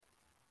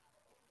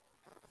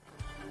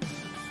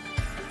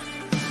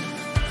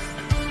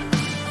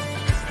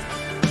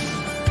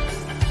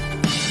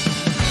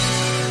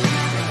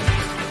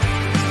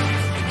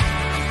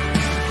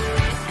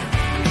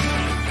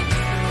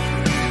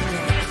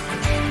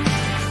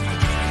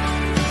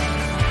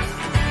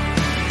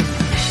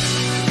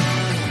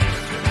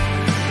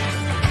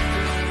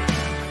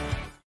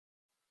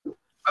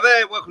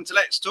welcome to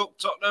Let's Talk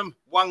Tottenham.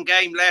 One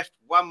game left,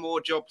 one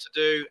more job to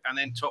do, and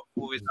then top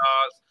four is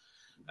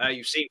ours.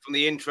 You've seen from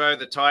the intro,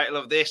 the title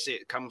of this,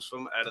 it comes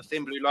from the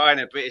Thin Blue Line,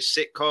 a British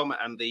sitcom,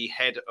 and the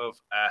head of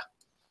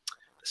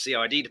the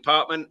CID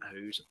department,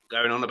 who's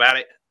going on about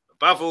it.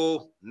 Above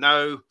all,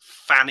 no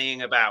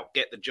fannying about.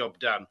 Get the job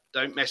done.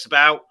 Don't mess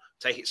about.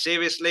 Take it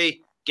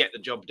seriously. Get the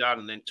job done,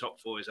 and then top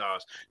four is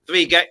ours.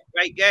 Three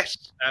great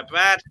guests.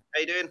 Brad,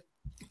 how you doing?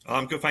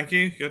 I'm good, thank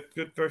you.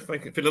 Good. Very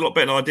thank you. Feel a lot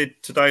better than I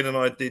did today than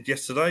I did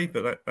yesterday,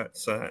 but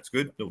that's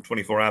good. Little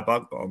 24-hour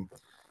bug, but I'm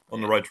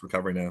on the road to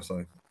recovery now.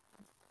 So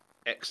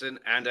excellent.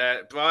 And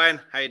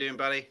Brian, how you doing,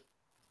 buddy?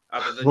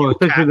 Other than your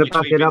cat, which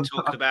we've been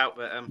talking about,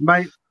 but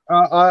mate,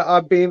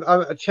 I'm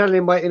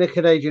channeling my inner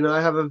Canadian. I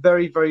have a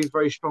very, very,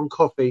 very strong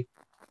coffee,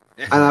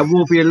 and I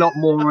will be a lot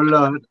more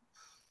alert.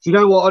 Do you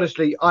know what?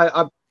 Honestly,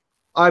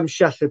 I'm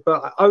shattered,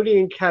 but only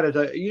in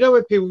Canada. You know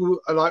when people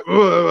are like,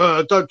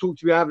 "Don't talk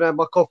to me, I haven't had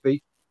my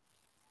coffee."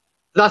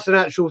 That's an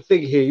actual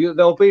thing here.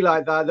 They'll be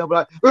like that. They'll be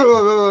like,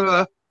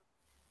 "Oh,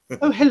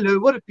 hello,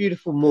 what a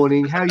beautiful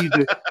morning. How you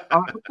doing?"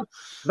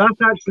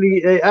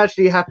 It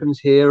actually happens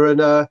here,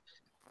 and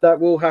that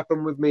will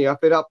happen with me.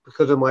 I've been up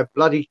because of my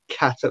bloody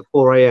cat at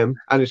 4 a.m.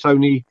 and it's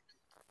only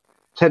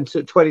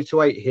 20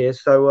 to 8 here.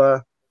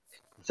 So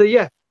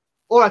yeah,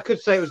 all I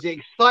could say was the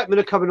excitement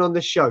of coming on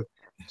this show.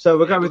 So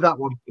we'll go with that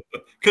one.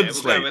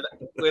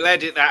 We'll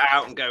edit that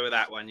out and go with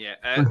that one, yeah.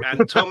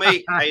 And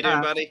Tommy, how you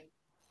doing, buddy?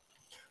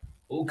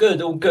 All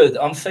good.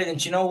 I'm feeling,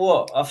 do you know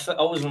what? I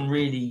was on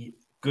really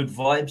good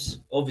vibes,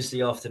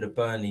 obviously after the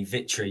Burnley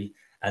victory,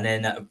 and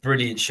then a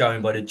brilliant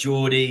showing by the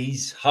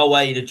Geordies.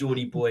 Howie, the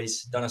Geordie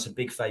boys, done us a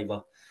big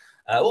favour.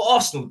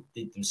 Arsenal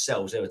did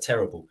themselves, they were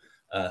terrible.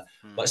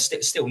 But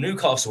still,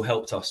 Newcastle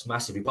helped us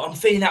massively. But I'm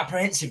feeling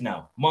apprehensive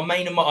now.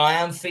 I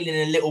am feeling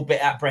a little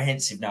bit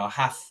apprehensive now. I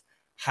have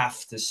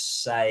to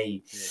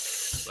say,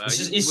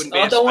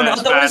 I don't want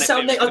to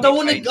sound negative. I don't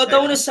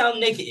want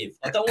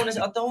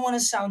to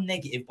sound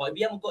negative, but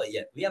we haven't got it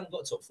yet. We haven't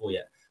got top four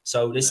yet,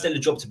 so there's still a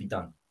job to be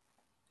done.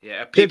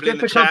 Yeah, people in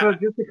the chat.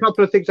 Just a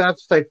couple of things I have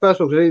to say.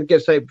 First of all, because I didn't get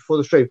to say it before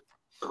the stream,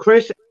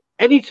 Chris.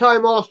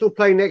 Anytime Arsenal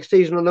play next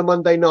season on a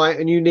Monday night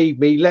and you need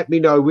me, let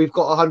me know. We've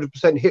got a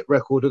 100% hit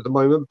record at the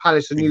moment,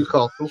 Palace and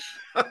Newcastle.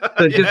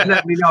 So just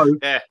let me know.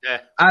 Yeah.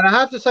 And I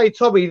have to say,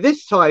 Tommy,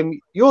 this time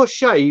your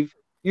shave.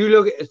 You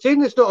look at it,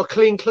 seeing it's not a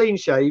clean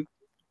shave,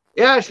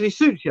 it actually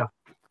suits you.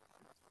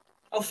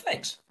 Oh,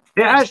 thanks.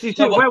 It actually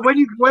suits.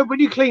 When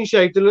you clean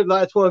shaved to look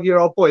like a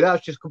 12-year-old boy, that was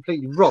just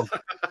completely wrong.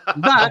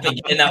 I've been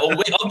getting that all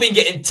week. I've been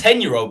getting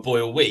 10-year-old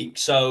boy all week,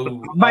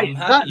 so mate, I'm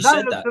happy you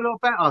said that looks a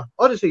lot better.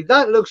 Honestly,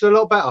 that looks a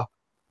lot better.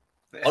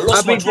 I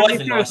lost my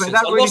driving license.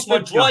 I lost my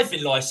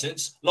driving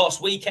license last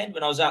weekend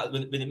when I was out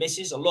with the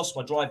missus. I lost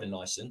my driving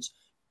license,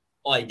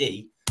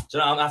 ID. So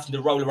now I'm having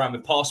to roll around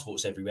with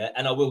passports everywhere,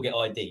 and I will get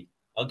ID.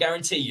 I'll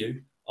guarantee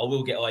you, I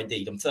will get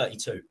ID'd. I'm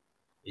 32.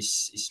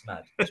 It's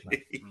mad.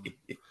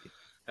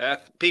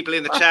 People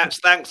in the chats,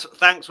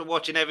 thanks for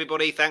watching,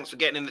 everybody. Thanks for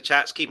getting in the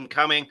chats. Keep them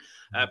coming.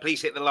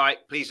 Please hit the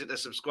like. Please hit the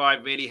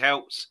subscribe. Really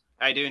helps.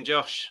 How you doing,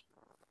 Josh?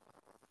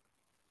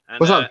 And,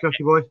 what's up,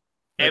 Joshy boy?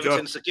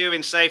 Everton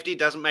securing safety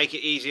doesn't make it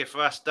easier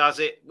for us, does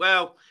it?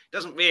 Well, it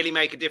doesn't really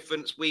make a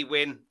difference. We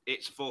win.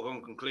 It's a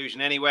foregone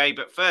conclusion anyway.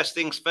 But first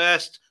things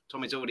first,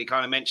 Tommy's already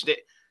kind of mentioned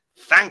it.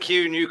 Thank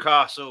you,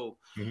 Newcastle.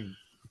 Mm-hmm.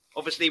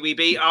 Obviously, we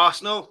beat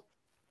Arsenal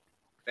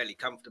fairly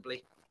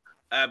comfortably,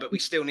 but we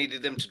still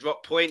needed them to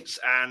drop points,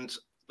 and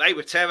they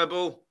were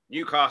terrible.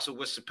 Newcastle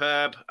was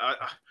superb.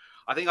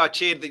 I think I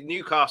cheered the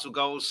Newcastle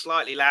goals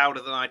slightly louder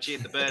than I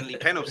cheered the Burnley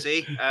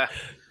penalty.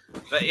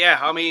 But yeah,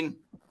 I mean,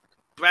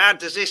 Brad,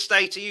 does this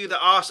say to you that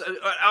Arsenal?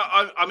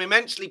 I'm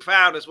immensely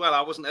proud as well. I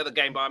wasn't at the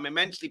game, but I'm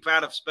immensely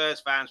proud of Spurs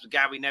fans with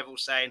Gary Neville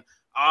saying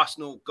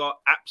Arsenal got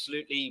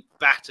absolutely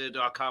battered.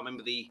 I can't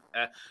remember the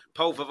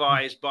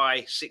pulverized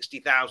by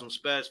 60,000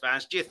 Spurs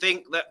fans. Do you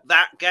think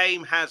that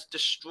game has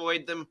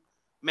destroyed them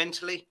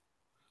mentally?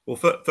 Well,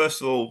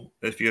 first of all,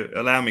 if you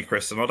allow me,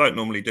 Chris, and I don't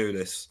normally do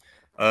this,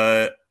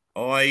 I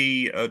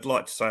would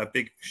like to say a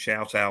big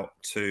shout out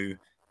to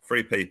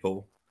three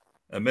people: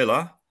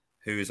 Miller,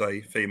 who is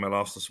a female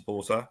Arsenal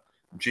supporter;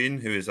 Jin,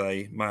 who is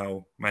a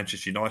male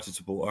Manchester United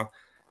supporter;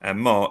 and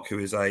Mark, who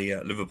is a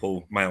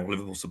male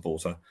Liverpool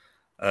supporter.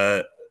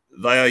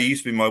 They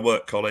used to be my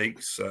work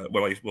colleagues.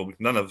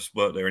 None of us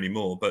work there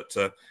anymore, but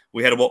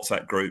we had a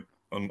WhatsApp group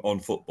on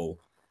football,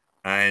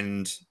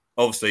 and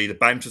obviously the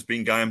banter's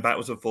been going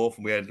backwards and forth,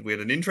 and we had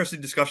an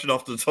interesting discussion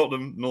after the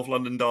Tottenham North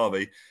London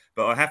derby.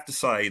 But I have to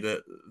say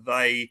that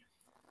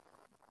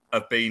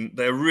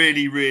they're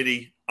really,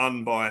 really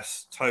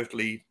unbiased,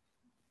 totally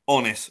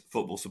honest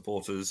football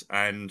supporters,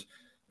 and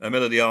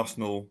Miller, the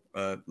Arsenal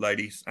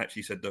ladies,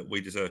 actually said that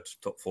we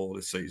deserved top four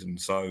this season.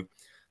 So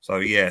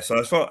yeah. So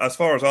as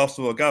far as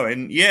Arsenal are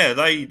going, yeah,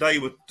 they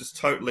were just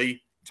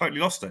totally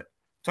lost it.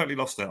 Totally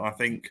lost it. I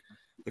think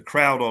the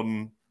crowd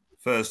on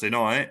Thursday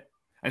night,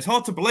 and it's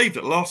hard to believe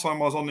that the last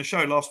time I was on the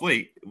show last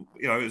week,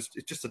 it's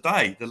just a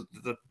day,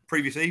 the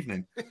previous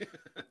evening.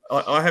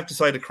 I have to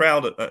say the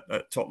crowd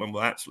at Tottenham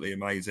were absolutely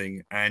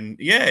amazing. And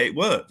yeah, it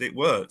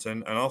worked.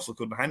 And Arsenal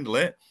couldn't handle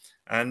it.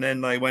 And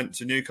then they went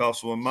to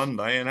Newcastle on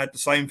Monday and had the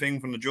same thing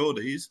from the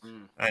Geordies.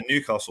 And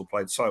Newcastle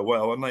played so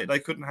well and they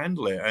couldn't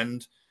handle it.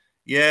 And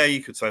yeah,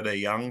 you could say they're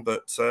young,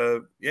 but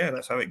yeah,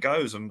 that's how it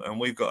goes. And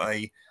we've got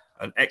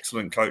an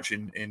excellent coach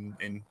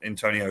in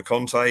Antonio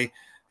Conte,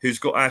 who's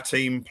got our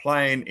team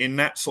playing in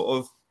that sort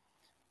of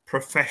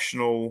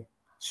professional,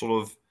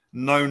 sort of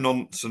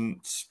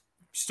no-nonsense,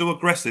 still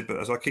aggressive, but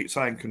as I keep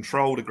saying,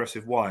 controlled,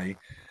 aggressive way.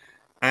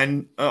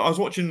 And I was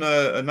watching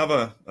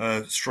another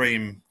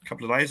stream a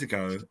couple of days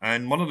ago,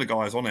 and one of the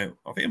guys on it,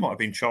 I think it might have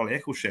been Charlie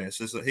Eccleshare,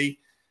 says that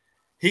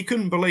he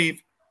couldn't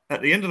believe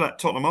at the end of that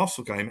Tottenham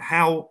Arsenal game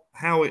how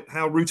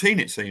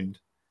routine it seemed.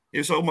 It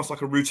was almost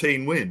like a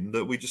routine win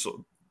that we just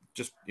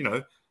did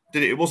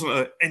it. It wasn't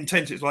an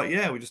intense. It's like,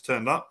 yeah, we just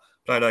turned up,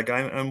 played our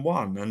game, and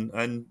won.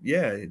 And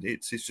yeah,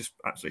 it's just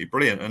absolutely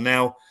brilliant. And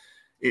now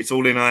it's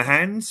all in our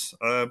hands.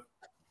 The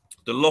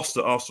loss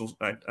at Arsenal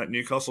at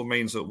Newcastle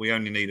means that we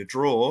only need a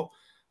draw.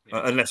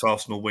 Unless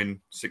Arsenal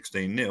win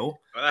 16-0. Well,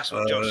 that's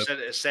what Josh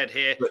said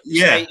here.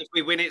 Yeah. If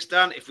we win, it's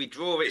done. If we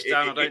draw, it's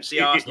done. I don't see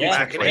Arsenal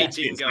taking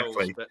 18 goals.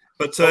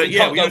 But we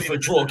can't go for a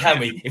draw, can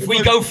we? If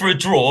we go for a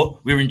draw,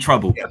 we're in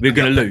trouble. Yeah. We're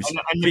going to lose.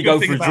 And the good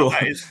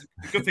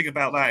thing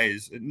about that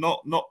is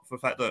not for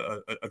the fact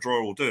that a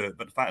draw will do it,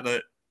 but the fact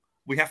that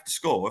we have to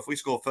score. If we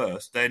score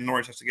first, then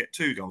Norwich has to get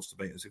 2 goals to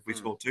beat us. If we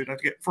score 2, they have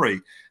to get 3.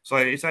 So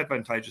it's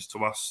advantageous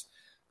to us.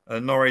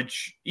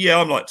 Norwich,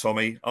 yeah, I'm like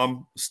Tommy.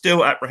 I'm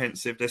still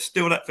apprehensive. There's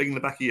still that thing in the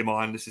back of your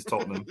mind. This is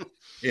Tottenham,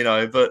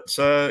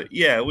 But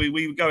yeah,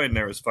 we go in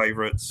there as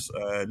favourites.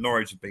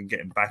 Norwich have been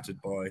getting battered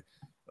by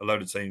a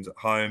load of teams at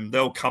home.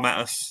 They'll come at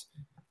us.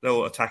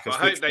 They'll attack us.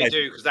 I hope they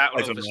do, because that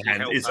will obviously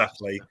help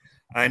exactly. us.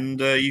 And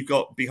you've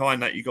got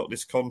behind that, you've got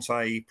this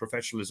Conte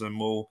professionalism.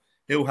 Well,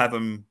 he'll have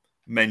them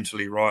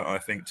mentally right, I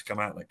think, to come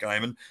out of that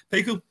game. And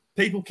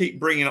people keep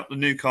bringing up the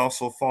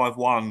Newcastle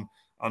 5-1.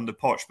 Under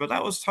Poch, but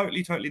that was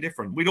totally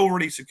different. We'd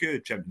already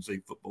secured Champions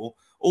League football.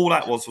 All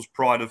that was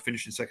pride of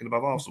finishing second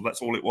above Arsenal.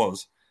 That's all it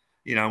was,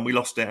 and we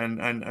lost it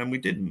and we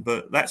didn't.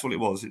 But that's what it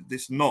was.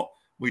 It's not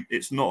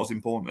as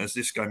important as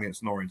this game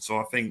against Norwich. So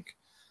I think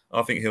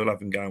he'll have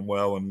them going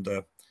well, and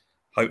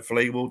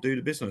hopefully we'll do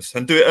the business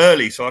and do it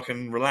early so I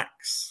can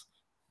relax.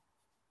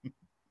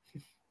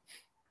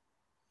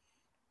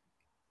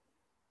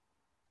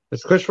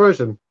 Is Chris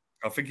frozen?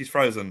 I think he's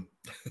frozen.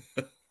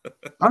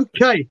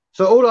 Okay,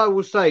 so all I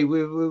will say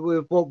with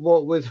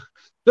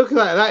looking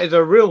at that is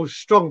a real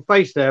strong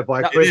face there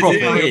by Chris.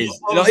 It is.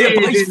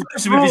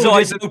 He's frozen with his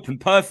eyes open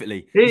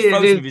perfectly. He's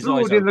frozen with his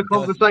eyes open in the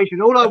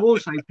conversation. All I will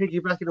say,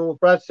 piggybacking on what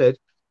Brad said,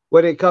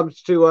 when it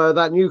comes to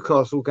that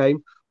Newcastle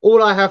game,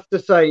 all I have to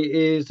say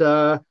is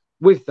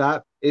with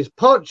that is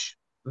Poch,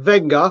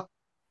 Wenger,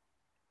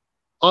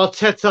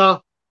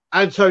 Arteta,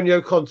 Antonio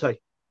Conte.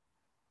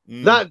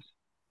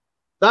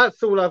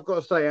 That's all I've got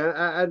to say.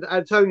 And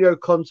Antonio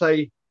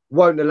Conte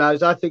won't allow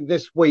us. I think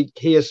this week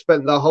he has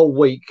spent the whole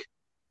week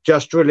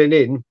just drilling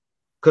in,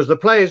 because the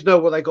players know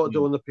what they got to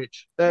do on the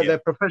pitch. They're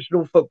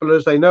professional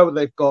footballers. They know what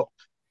they've got.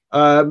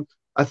 I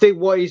think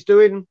what he's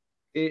doing,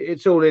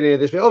 it's all in here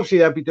this week. Obviously,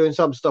 they'll be doing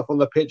some stuff on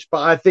the pitch,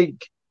 but I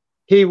think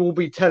he will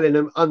be telling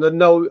them under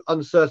no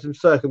uncertain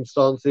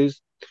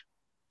circumstances,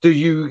 do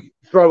you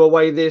throw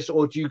away this,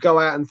 or do you go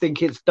out and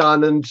think it's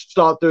done and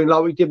start doing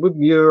like we did with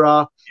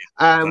Mura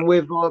and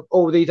with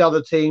all these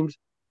other teams?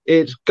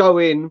 It's go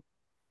in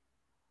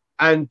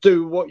and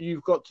do what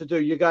you've got to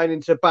do. You're going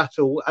into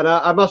battle. And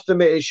I must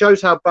admit, it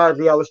shows how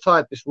badly I was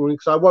tired this morning,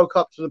 because I woke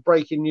up to the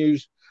breaking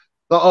news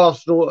that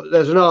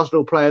there's an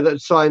Arsenal player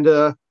that signed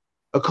a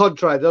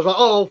contract. I was like,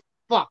 oh,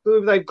 fuck, who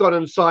have they gone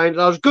and signed?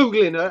 And I was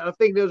Googling it. I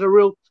think there was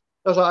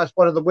I was like, that's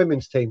one of the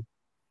women's team.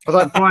 I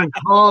was like, Brian,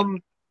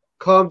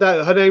 calm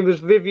down. Her name was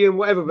Vivian,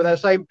 whatever, but they're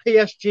saying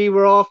PSG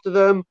were after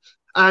them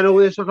and all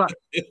this. I was like,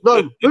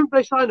 no, who have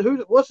they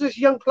signed? What's this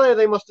young player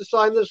they must have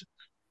signed this?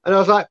 And I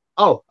was like,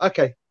 oh,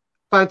 okay.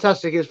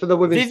 Fantastic. It's for the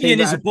women's Vivian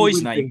team. Is a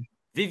boy's name.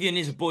 Vivian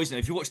is a boy's name.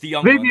 If you watch the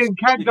young Vivian ones,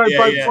 can go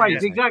both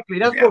ways. Exactly.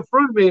 That's what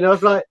threw me. And I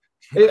was like,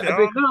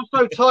 because I'm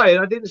so tired,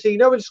 I didn't see.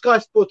 When Sky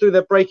Sport do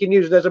their breaking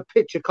news, there's a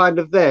picture kind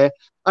of there.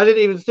 I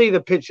didn't even see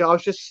the picture. I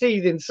was just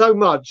seething so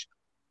much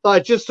that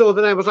I just saw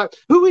the name. I was like,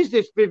 who is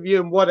this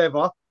Vivian?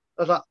 Whatever.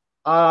 I was like,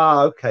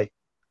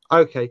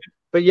 okay.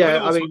 But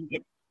yeah,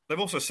 they've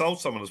also sold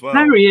someone as well.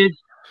 There he is.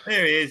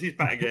 There he is. He's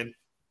back again.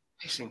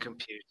 Pissing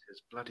computers,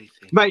 bloody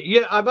thing. Mate,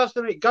 yeah, I must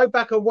admit, go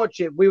back and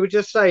watch it. We were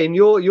just saying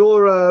your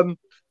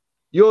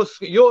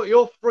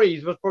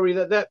freeze was probably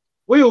that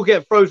we all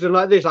get frozen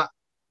like this, like,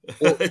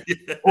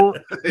 or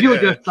you were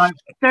just like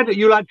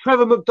you like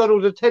Trevor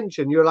McDonald's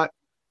attention. You're like,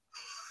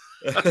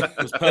 it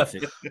was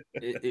perfect.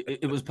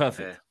 It was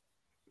perfect.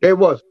 It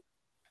was.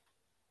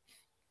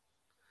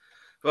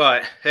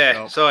 Right,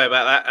 yeah. Sorry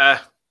about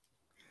that.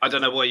 I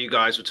don't know what you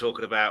guys were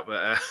talking about,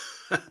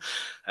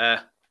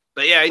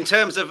 but yeah, in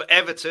terms of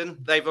Everton,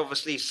 they've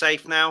obviously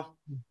safe now.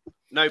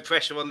 No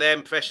pressure on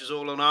them. Pressure's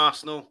all on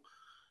Arsenal.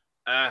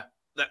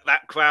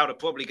 that crowd are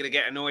probably going to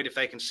get annoyed if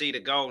they can see the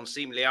goal, and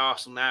seemingly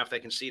Arsenal now if they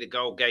can see the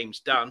goal, game's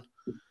done.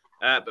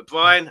 But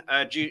Brian,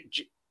 do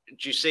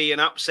you see an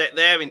upset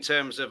there in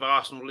terms of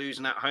Arsenal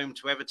losing at home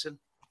to Everton?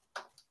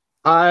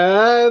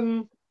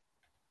 Do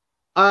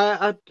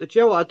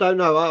you know what? I don't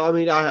know. I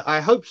mean, I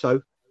hope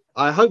so.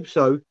 I hope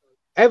so.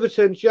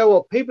 Everton, do you know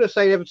what? People are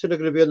saying Everton are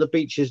going to be on the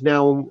beaches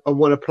now and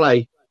want to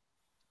play.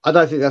 I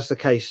don't think that's the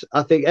case.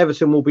 I think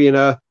Everton will be in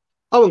a...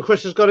 Oh, and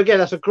Chris has got again.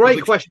 That's a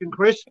great question,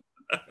 Chris.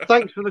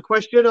 Thanks for the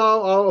question.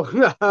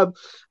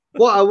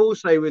 What I will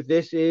say with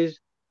this is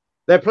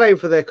they're playing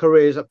for their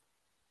careers. Mate,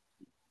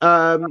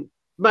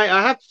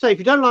 I have to say, if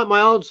you don't like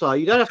my answer,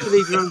 you don't have to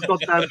leave your own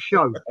goddamn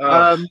show.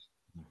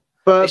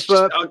 But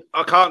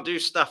I can't do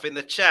stuff in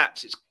the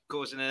chat. It's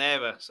causing an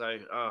error. So,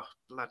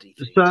 bloody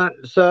thing.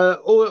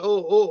 So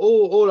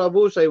all I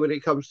will say when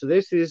it comes to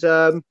this is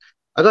I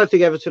don't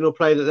think Everton will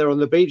play that they're on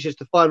the beach. It's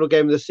the final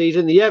game of the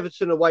season. The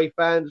Everton away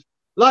fans,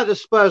 like the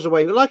Spurs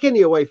away, like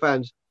any away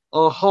fans,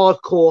 are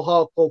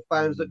hardcore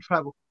fans that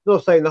travel.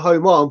 Not saying the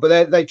home arm,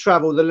 but they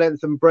travel the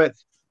length and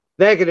breadth.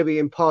 They're going to be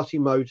in party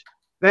mode.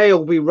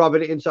 They'll be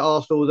rubbing it into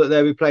Arsenal that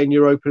they'll be playing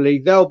Europa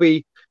League. They'll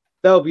be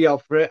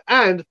up for it.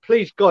 And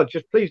please God,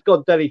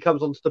 Dele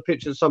comes onto the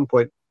pitch at some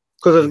point.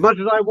 Because as much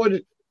as I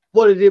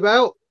wanted him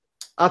out,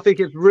 I think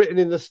it's written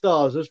in the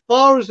stars. As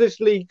far as this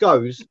league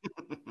goes,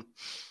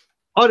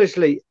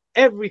 honestly,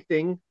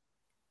 everything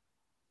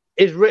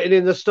is written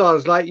in the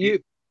stars. Like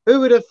who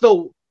would have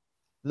thought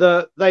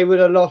that they would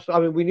have lost? I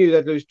mean, we knew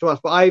they'd lose to us,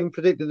 but I even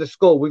predicted the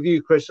score with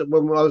you, Chris,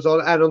 when I was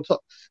on and on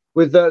top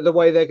with the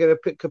way they're going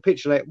to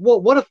capitulate.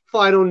 What a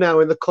final now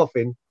in the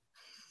coffin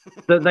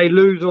that they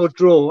lose or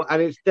draw,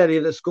 and it's Dele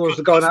that scores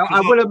the goal. Now,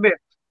 I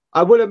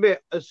will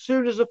admit, as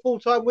soon as the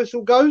full-time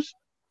whistle goes,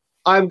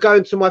 I'm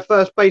going to my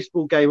first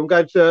baseball game. I'm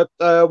going to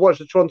watch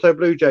the Toronto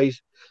Blue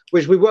Jays,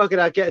 which we were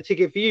going to get a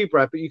ticket for you,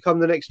 Brad, but you come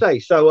the next day.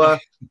 So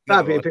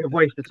that'd be a bit of a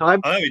waste of time.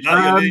 I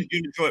know, you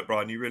enjoy it,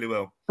 Brian. You really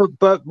will.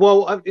 But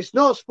it's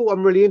not a sport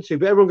I'm really into,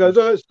 but everyone goes,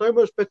 oh, it's so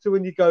much better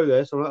when you go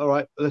there. So I'm like, all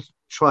right, let's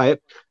try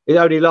it. It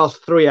only lasts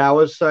 3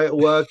 hours, so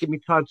it'll give me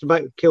time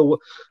to kill.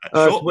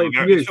 Short by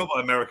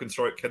American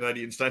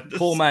Canadian standards.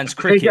 Poor man's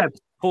cricket.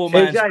 Poor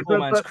man's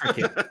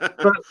cricket.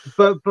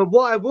 But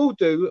what I will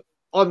do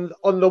on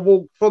the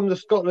walk from the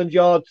Scotland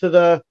Yard to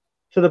the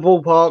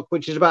ballpark,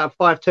 which is about a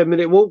 5-10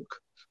 minute walk,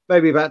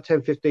 maybe about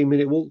 10-15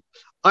 minute walk,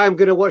 I am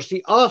going to watch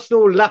the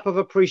Arsenal lap of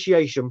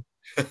appreciation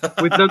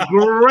with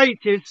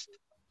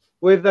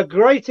the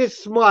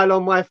greatest smile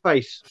on my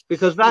face,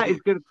 because that is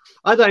good.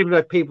 I don't even know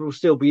if people will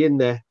still be in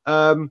there.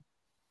 But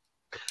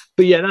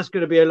yeah, that's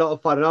going to be a lot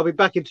of fun, and I'll be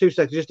back in 2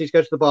 seconds. Just need to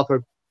go to the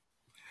bathroom.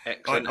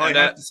 Excellent. I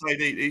have to say,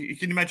 you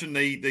can imagine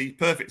the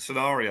perfect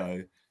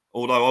scenario,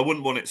 although I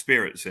wouldn't want to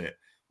experience it,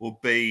 will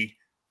be,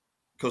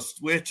 because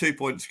we're 2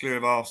 points clear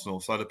of Arsenal,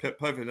 so the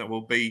perfect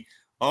will be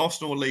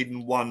Arsenal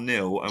leading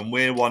 1-0 and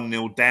we're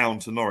 1-0 down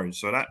to Norwich.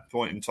 So at that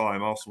point in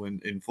time, Arsenal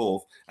in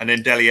fourth, and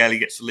then Dele Alli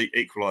gets to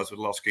equalise with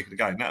the last kick of the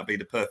game. That would be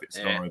the perfect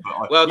scenario.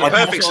 But the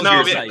perfect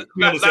scenario,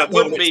 that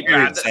wouldn't be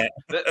bad.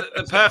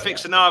 The perfect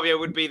scenario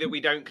would be that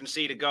we don't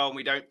concede a goal and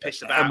we don't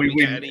piss about. And we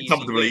win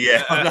comfortably,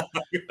 yeah.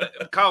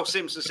 Carl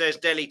Simpson says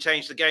Dele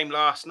changed the game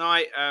last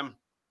night.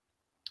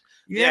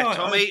 Yeah,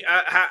 Tommy,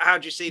 how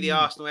do you see the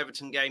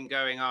Arsenal-Everton game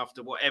going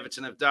after what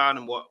Everton have done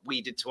and what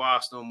we did to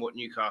Arsenal and what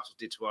Newcastle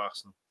did to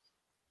Arsenal?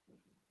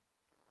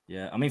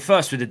 Yeah, I mean,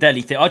 first with the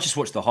Dele thing, I just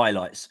watched the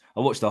highlights. I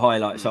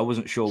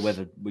wasn't sure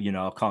whether,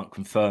 I can't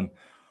confirm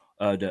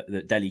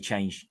that Dele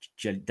changed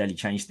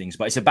things,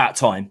 but it's about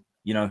time,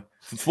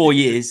 for 4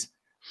 years,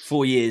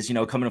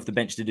 coming off the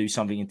bench to do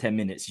something in 10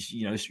 minutes,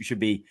 it should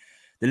be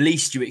the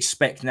least you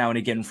expect now and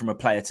again from a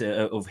player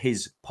of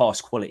his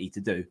past quality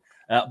to do.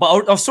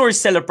 But I saw his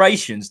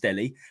celebrations,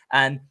 Dele,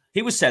 and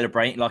he was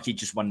celebrating like he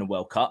just won the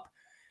World Cup.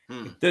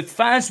 The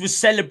fans were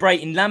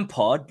celebrating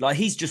Lampard like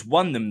he's just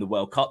won them the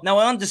World Cup. Now,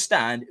 I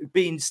understand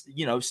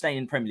staying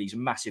in Premier League is a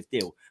massive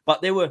deal,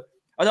 but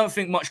I don't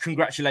think much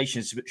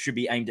congratulations should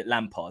be aimed at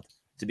Lampard,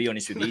 to be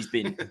honest with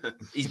you.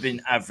 He's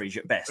been average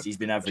at best. He's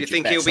been average. Do you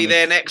think he'll be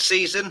there next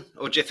season,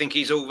 or do you think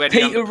he's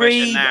already under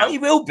pressure now? He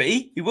will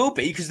be,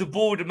 because the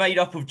board are made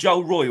up of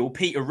Joe Royle,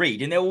 Peter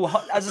Reid, and they're all,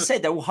 as I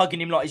said, they're all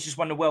hugging him like he's just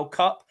won the World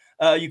Cup.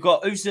 You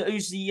got who's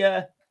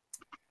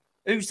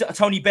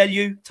Tony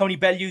Bellew,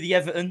 the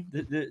Everton,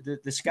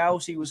 the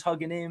Scouse. He was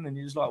hugging him, and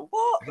he was like,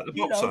 "What?"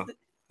 The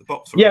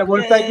boxer. Yeah,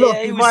 well, if they'd lost,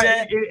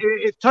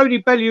 if Tony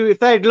Bellew, if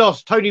they'd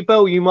lost, Tony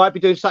Bellew might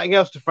be doing something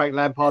else to Frank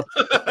Lampard,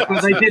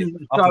 but they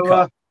didn't.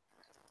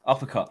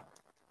 Uppercut.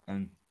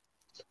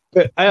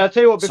 But I'll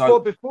tell you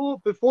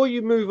what. Before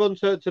you move on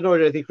to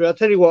Norwich, I think I'll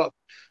tell you what.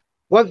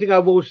 One thing I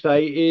will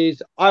say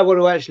is I want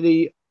to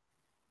actually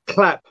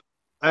clap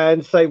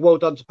and say well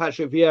done to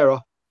Patrick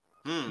Vieira.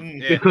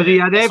 Because he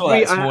had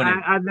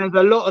and there's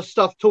a lot of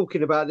stuff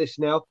talking about this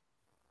now.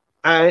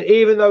 And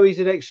even though he's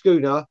an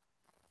ex-Schooner,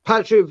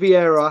 Patrick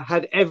Vieira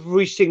had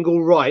every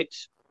single right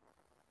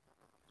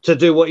to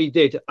do what he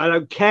did. I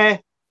don't care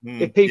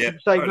if people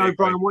say, no,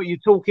 Brian, what are you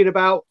talking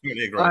about?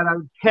 I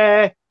don't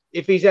care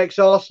if he's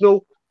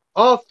ex-Arsenal.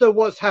 after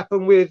what's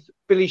happened with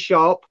Billy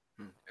Sharp,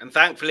 and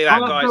thankfully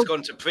that guy's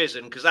gone to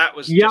prison, because that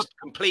was just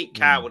complete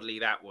cowardly.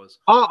 That was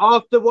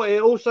after what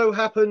it also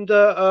happened.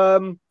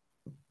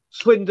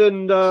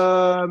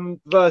 Swindon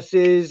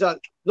versus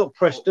not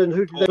Preston.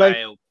 Who did they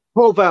play?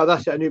 Port Vale.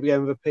 That's it. I knew it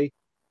began with a P.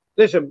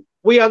 Listen,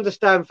 we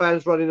understand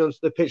fans running onto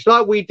the pitch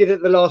like we did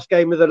at the last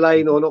game of the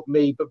Lane, or not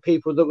me, but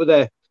people that were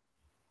there.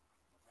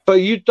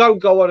 But you don't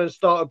go on and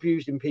start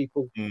abusing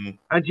people.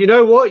 And you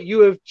know what?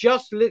 You have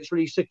just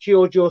literally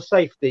secured your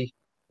safety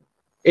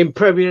in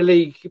Premier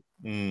League,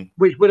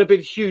 which would have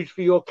been huge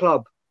for your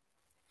club.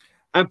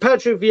 And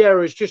Patrick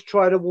Vieira is just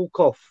trying to walk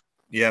off.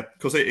 Yeah,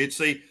 because it's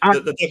the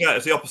dugout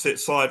is the opposite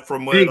side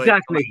from where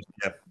exactly.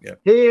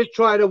 He is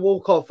trying to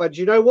walk off, and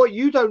you know what?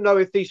 You don't know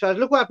if these fans.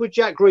 Look what happened with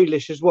Jack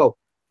Grealish as well.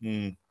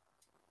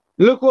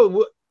 Look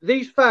what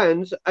these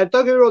fans, and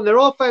don't get me wrong, there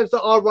are fans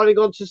that are running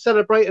on to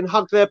celebrate and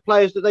hug their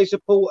players that they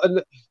support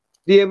and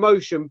the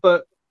emotion,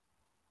 but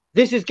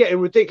this is getting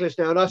ridiculous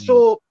now. And I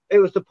saw it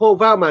was the Port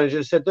Vale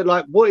manager said that,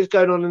 like, what is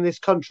going on in this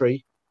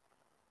country,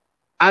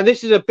 and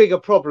this is a bigger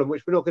problem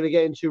which we're not going to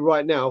get into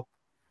right now,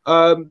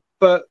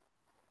 but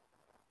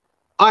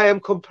I am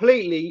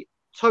completely,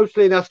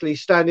 totally and utterly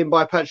standing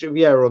by Patrick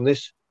Vieira on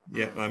this.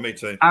 Yeah, no, me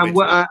too. I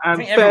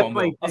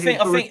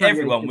think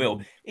everyone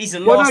will. He's the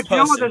last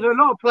person. There's a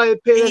lot of players.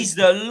 He's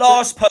the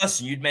last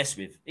person you'd mess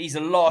with. He's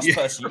the last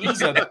person.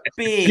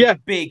 He's a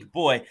big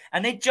boy.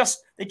 And they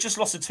just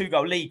lost a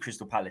 2-goal lead,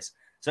 Crystal Palace.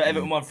 So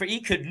Everton won 3.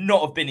 He could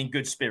not have been in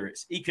good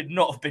spirits. The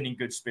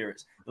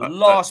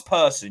last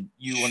person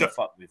you want to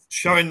fuck with.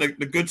 Showing the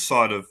good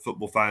side of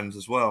football fans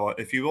as well.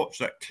 If you watch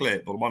that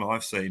clip, or the one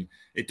I've seen,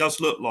 it does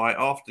look like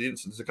after the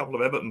incident, there's a couple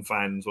of Everton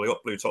fans, or they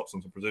got blue tops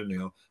on, I presume they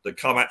are, that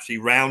come actually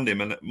round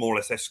him and more or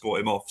less escort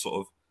him off.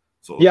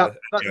 That's what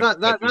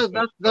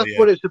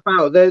it's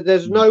about.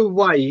 There's no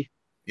way,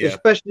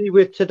 especially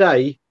with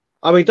today.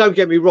 I mean, don't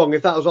get me wrong.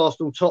 If that was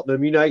Arsenal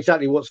Tottenham, you know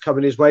exactly what's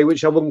coming his way,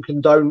 which I wouldn't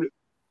condone.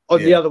 On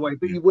the other way,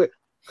 but you will,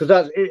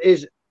 because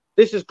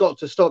this has got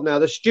to stop now.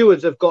 The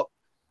stewards have got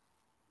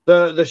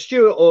the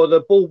steward or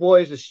the ball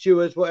boys, the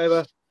stewards,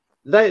 whatever.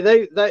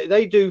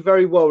 They do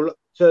very well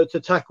to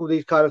tackle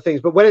these kind of things.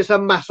 But when it's a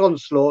mass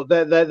onslaught,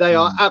 they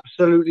are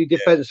absolutely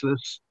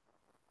defenseless,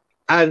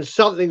 and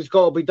something's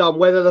got to be done.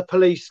 Whether the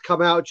police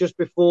come out just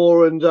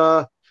before and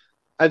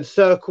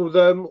circle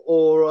them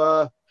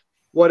or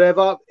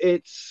whatever,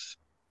 it's.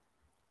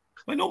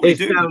 They normally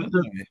do.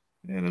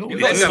 They've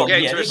got to stop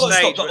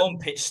the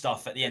on-pitch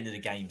stuff at the end of the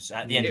games,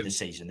 at the end of the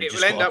season. They've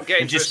just got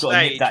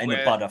to nip that in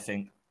the bud, I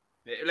think.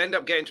 It'll end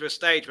up getting to a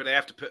stage where they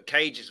have to put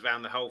cages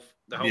around the whole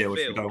field.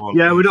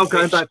 We're not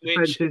going back to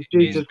fences.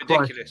 Jesus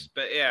ridiculous. Christ.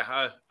 But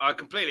I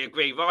completely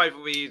agree.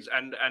 Rivalries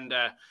and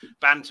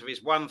banter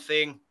is one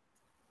thing.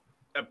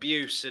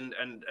 Abuse and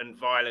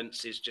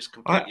violence is just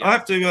completely. I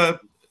have to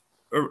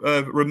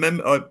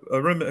remember. I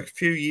remember a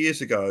few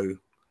years ago.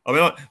 I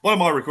mean, one of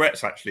my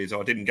regrets actually is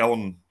I didn't go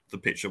on the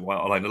pitch at White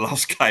Hart Lane the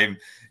last game.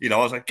 You know,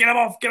 I was like, get him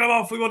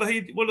off. We want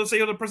to see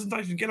you on the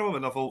presentation. Get him off.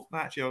 And I thought,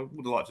 actually, I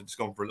would have liked to have just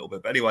gone for a little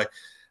bit. But anyway,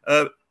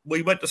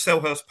 we went to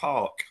Selhurst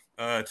Park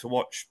to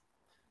watch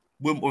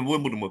when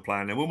Wimbledon were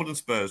playing. And Wimbledon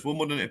Spurs.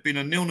 Wimbledon had been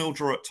a 0-0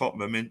 draw at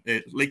Tottenham in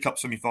League Cup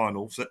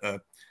semi-final.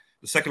 The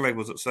second leg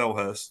was at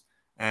Selhurst,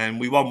 and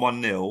we won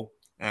 1-0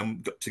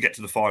 and got to get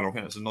to the final. I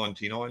think it was a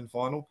 99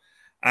 final.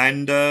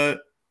 And I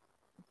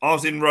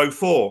was in row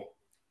 4,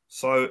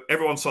 so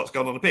everyone starts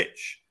going on the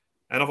pitch.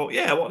 And I thought,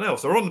 what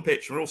else? They're on the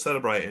pitch, we're all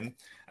celebrating.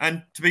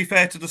 And to be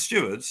fair to the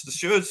stewards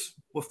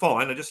were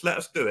fine. They just let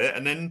us do it.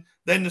 And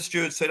then the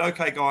stewards said,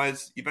 okay,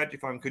 guys, you've had your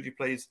fun. Could you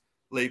please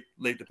leave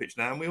the pitch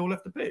now? And we all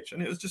left the pitch.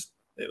 And it was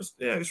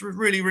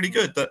really, really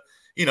good that,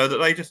 you know,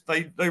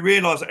 that they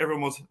realised that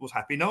everyone was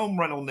happy. No one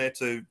ran on there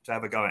to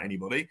have a go at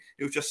anybody.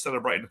 It was just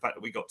celebrating the fact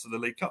that we got to the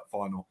League Cup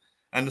final.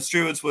 And the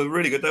stewards were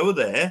really good. They were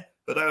there,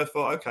 but they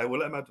thought, okay, we'll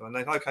let them have it. And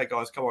they, okay,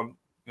 guys, come on.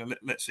 You know,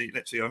 let's see.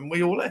 And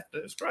we all left.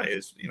 It was great.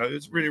 It's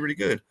really, really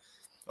good.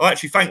 I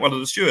actually thanked one of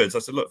the stewards. I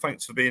said, look,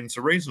 thanks for being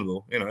so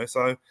reasonable, you know,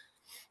 so.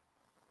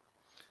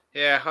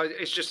 Yeah,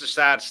 it's just a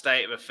sad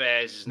state of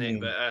affairs, isn't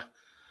it? But,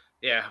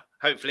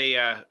 hopefully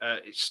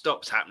it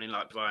stops happening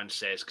like Brian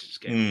says, because it's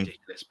getting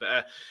ridiculous.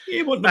 But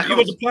you want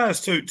the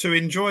players to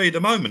enjoy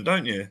the moment,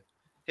 don't you?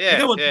 Yeah,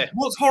 you know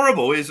what's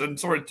horrible is, and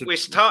sorry to...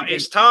 It's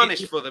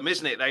tarnished for them,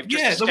 isn't it? They've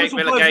just escaped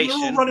relegation,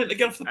 all running to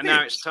get off the pitch.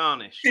 Now it's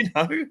tarnished. You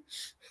know?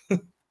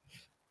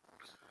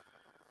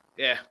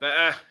 Yeah,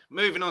 but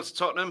moving on to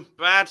Tottenham,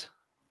 Brad,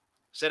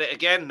 said it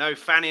again, no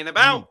fannying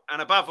about, and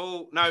above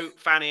all, no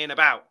fannying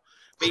about.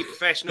 Be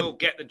professional,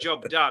 get the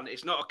job done.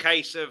 It's not a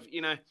case of,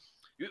 you know,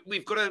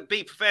 we've got to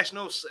be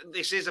professionals.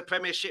 This is a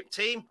Premiership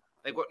team.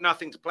 They've got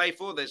nothing to play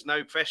for. There's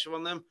no pressure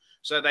on them,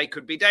 so they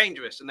could be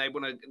dangerous, and they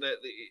want to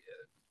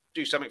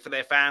do something for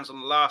their fans on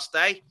the last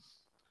day.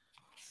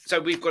 So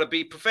we've got to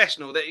be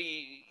professional. This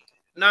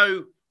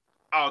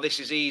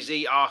is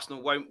easy.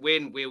 Arsenal won't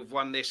win. We've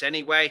won this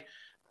anyway.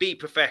 Be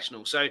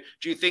professional. So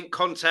do you think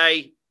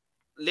Conte,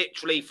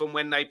 literally from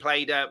when they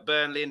played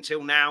Burnley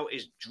until now,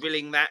 is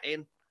drilling that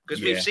in?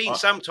 Because we've seen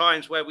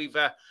sometimes where we've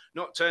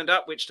not turned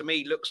up, which to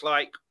me looks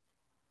like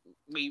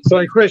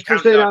Sorry, Chris, just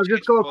counted saying, our I've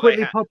just chickens got to before they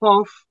quickly hatch. pop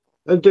off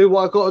and do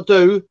what I've got to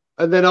do,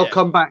 and then I'll Yeah.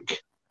 come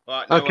back.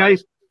 Right, no Okay?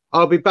 worries.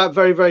 I'll be back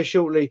very, very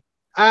shortly.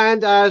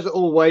 And as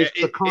always,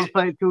 Yeah, I can't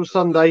say it till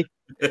Sunday.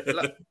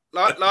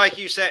 Like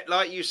you said,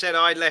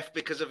 I left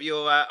because of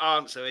your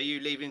answer. Are you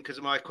leaving because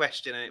of my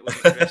question and it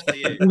wasn't addressed to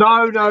you? No.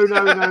 I've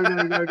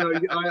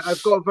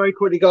got to very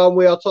quickly go on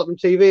We Are Tottenham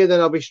TV, and then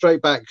I'll be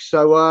straight back.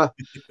 So,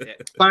 Yeah.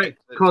 back,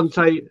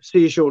 Conte. See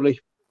you shortly.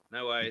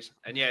 No worries.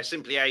 And yeah,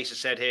 Simply Ace has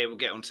said here, we'll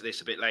get onto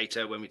this a bit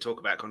later when we talk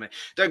about Conte.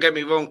 Don't get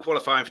me wrong,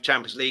 qualifying for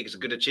Champions League is a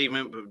good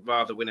achievement, but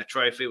rather win a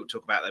trophy. We'll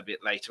talk about that a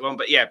bit later on.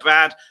 But yeah,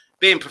 Brad,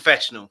 being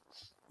professional.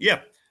 Yeah.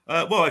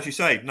 Well, as you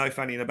say, no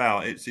fanning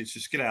about. It's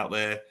just get out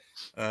there.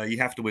 You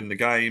have to win the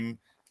game.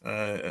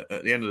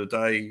 At the end of the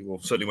day, well,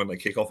 certainly when they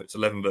kick off, it's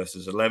 11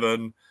 versus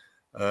 11.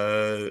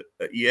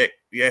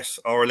 Yes,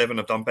 our 11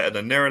 have done better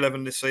than their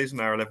 11 this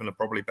season. Our 11 are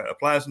probably better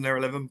players than their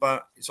 11,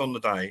 but it's on the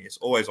day. It's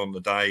always on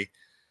the day.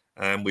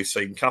 And we've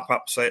seen cup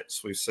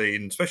upsets. We've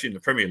seen, especially in the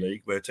Premier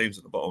League, where teams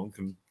at the bottom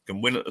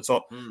can win at the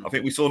top. I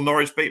think we saw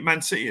Norwich beat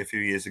Man City a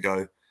few years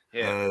ago,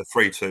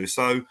 3-2.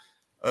 So,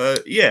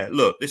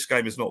 look, this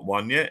game is not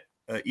won yet.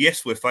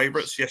 Yes, we're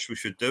favourites. Yes, we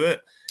should do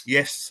it.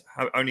 Yes,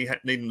 only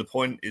needing the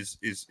point is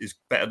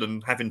better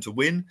than having to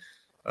win.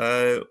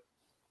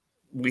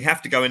 We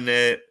have to go in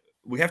there.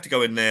 We have to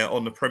go in there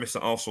on the premise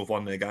that Arsenal have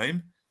won their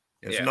game.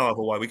 There's no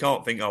other way. We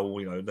can't think,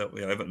 that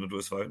Everton will do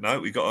us vote. No,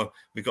 we've got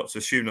to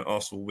assume that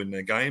Arsenal will win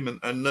their game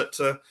and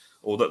that,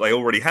 or that they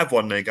already have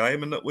won their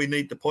game, and that we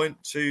need the point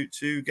to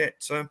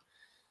get. I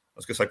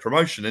was going to say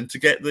promotion and to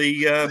get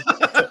the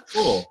top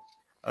four.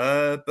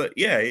 But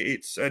yeah,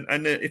 it's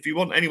and if you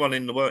want anyone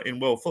in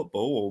world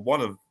football, or one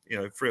of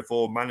 3 or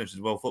 4 managers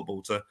in world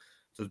football to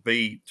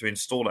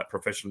install that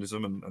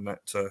professionalism and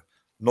that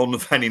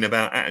non-fanning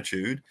about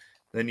attitude,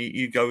 then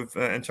you go with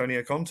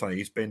Antonio Conte.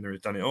 He's been there,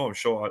 he's done it all. I'm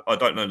sure. I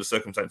don't know the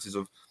circumstances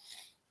of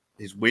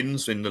his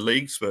wins in the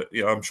leagues, but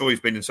I'm sure he's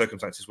been in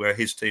circumstances where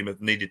his team have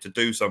needed to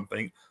do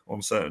something on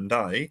a certain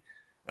day.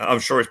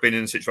 I'm sure he's been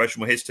in a situation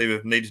where his team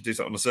have needed to do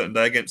something on a certain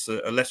day against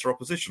a lesser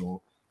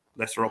opposition.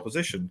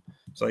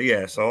 So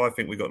I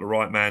think we got the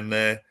right man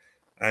there,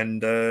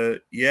 and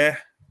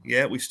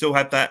we still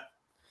have that.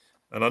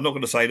 And I'm not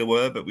going to say the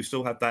word, but we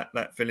still have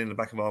that feeling in the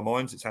back of our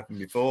minds. It's happened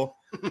before.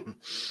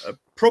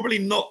 Probably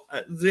not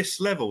at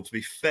this level, to be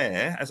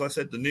fair. As I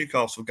said, the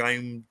Newcastle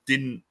game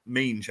didn't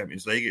mean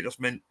Champions League. It just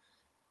meant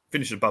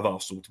finishing above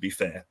Arsenal, to be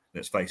fair.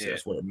 Let's face it,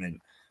 that's what it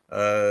meant.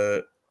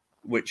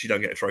 Which you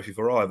don't get a trophy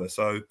for either.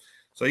 So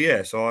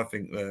I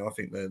think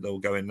they'll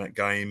go in that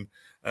game.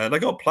 They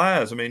got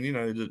players. I mean,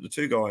 the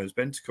 2 guys,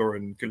 Bentancur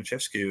and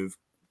Kulusevski, have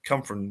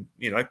come from,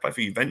 play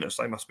for Juventus.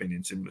 They must have been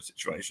in similar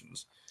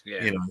situations.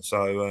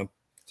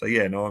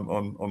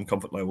 I'm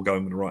confident they will go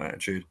in with the right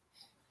attitude.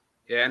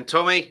 Yeah, and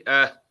Tommy,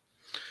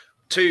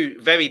 2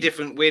 very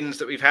different wins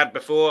that we've had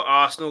before.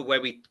 Arsenal, where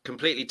we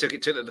completely took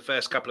it to them the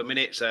first couple of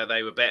minutes.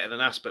 They were better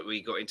than us, but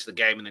we got into the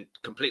game and then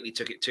completely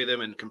took it to them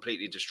and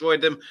completely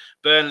destroyed them.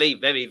 Burnley,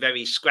 very,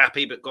 very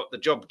scrappy, but got the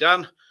job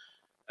done.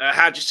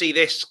 How do you see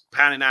this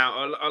panning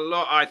out? A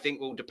lot, I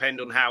think, will depend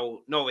on how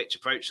Norwich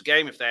approach the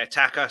game. If they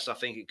attack us, I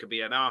think it could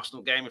be an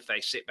Arsenal game. If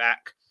they sit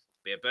back,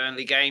 be a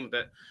Burnley game.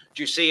 But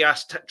do you see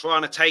us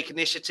trying to take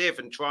initiative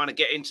and trying to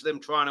get into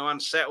them, trying to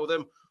unsettle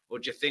them? Or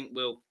do you think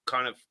we'll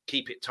kind of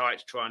keep it tight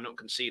to try and not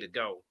concede a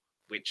goal,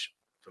 which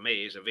for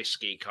me is a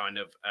risky kind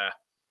of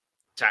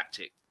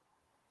tactic?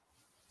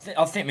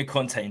 I think with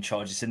Conte in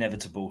charge, it's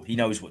inevitable. He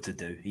knows what to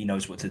do. He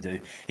knows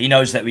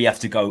that we have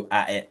to go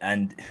at it,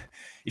 and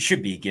it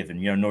should be a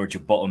given. Norwich are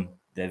bottom.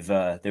 They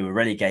were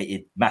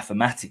relegated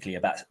mathematically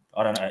about,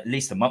 at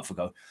least a month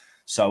ago.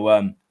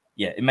 So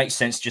it makes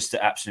sense just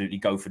to absolutely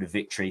go for the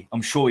victory.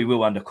 I'm sure he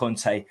will under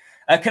Conte.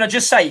 Can I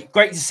just say,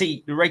 great to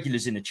see the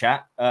regulars in the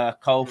chat.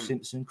 Carl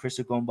Simpson, Chris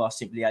Agomba,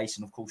 Simply Ace,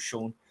 and of course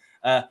Sean.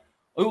 I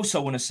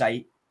also want to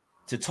say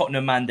to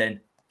Tottenham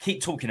Manden,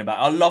 keep talking about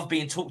it. I love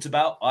being talked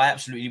about. I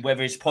absolutely,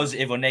 whether it's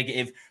positive or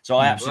negative. So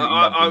I absolutely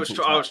love being talked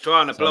about. I was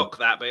trying to block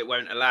that, but it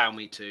won't allow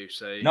me to.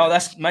 So no,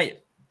 mate.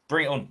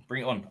 Bring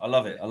it on. I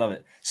love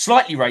it.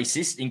 Slightly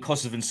racist in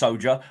Kosovan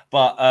soldier,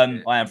 but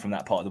I am from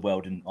that part of the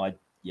world, and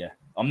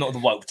I'm not the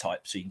woke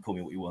type, so you can call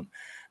me what you want.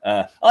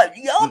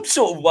 I'm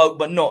sort of woke,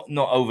 but not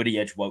over the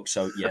edge woke.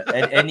 So yeah,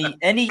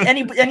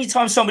 any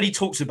time somebody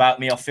talks about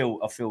me, I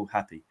feel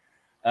happy.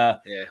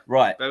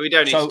 Right. But we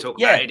don't need to talk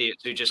about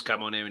idiots who just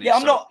come on here and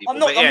I'm not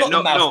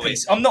the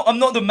mouthpiece. I'm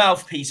not the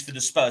mouthpiece for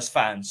the Spurs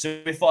fans. So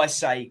if I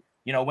say,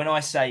 when I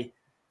say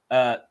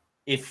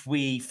if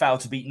we fail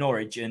to beat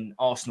Norwich and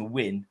Arsenal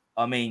win,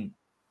 I mean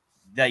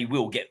they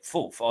will get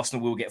fourth.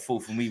 Arsenal will get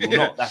fourth and we will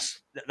not.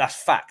 That's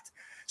fact.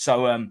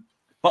 So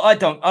but I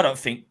don't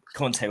think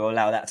Conte will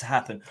allow that to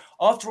happen.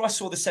 After I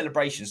saw the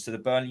celebrations to the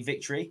Burnley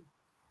victory,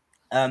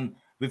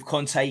 with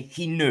Conte,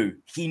 he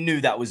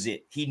knew that was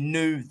it. He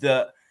knew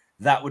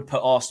that would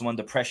put Arsenal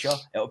under pressure.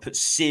 It would put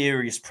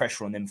serious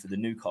pressure on them for the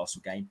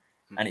Newcastle game,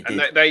 and it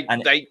did.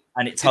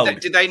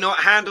 Did they not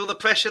handle the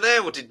pressure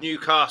there, or did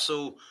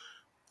Newcastle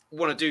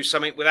want to do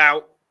something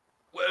without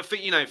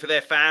for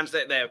their fans,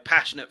 that they're a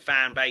passionate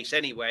fan base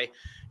anyway.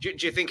 Do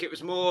you think it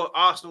was more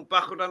Arsenal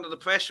buckled under the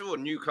pressure, or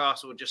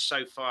Newcastle were just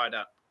so fired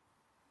up?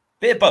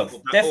 Bit of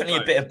both. Definitely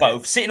a bit of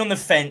both. Sitting on the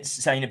fence,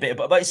 saying a bit of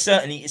both. But it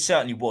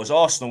certainly was.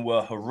 Arsenal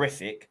were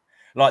horrific,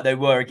 like they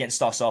were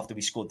against us after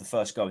we scored the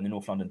first goal in the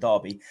North London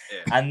derby.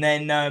 Yeah.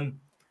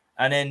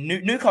 And then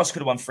Newcastle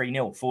could have won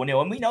 3-0,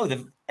 4-0. And we know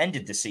they've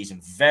ended the season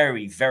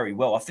very, very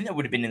well. I think they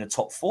would have been in the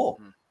top 4.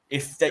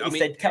 If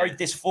they'd carried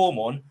this form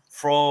on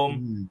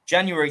from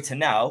January to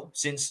now,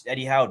 since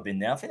Eddie Howe had been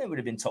there, I think they would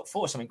have been top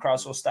 4. Something crowd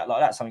saw stat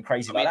like that, something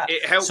crazy like that.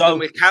 It helped them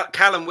with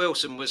Callum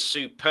Wilson was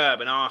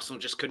superb, and Arsenal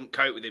just couldn't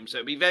cope with him. So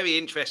it'd be very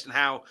interesting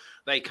how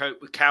they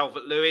cope with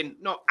Calvert-Lewin.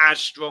 Not as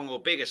strong or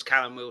big as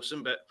Callum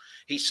Wilson, but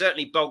he's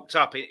certainly bulked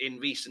up in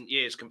recent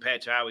years compared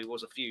to how he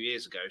was a few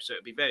years ago. So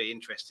it'd be very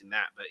interesting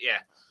that. But yeah.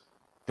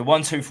 The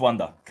one-tooth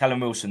wonder. Callum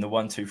Wilson, the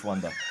one-tooth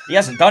wonder. He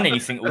hasn't done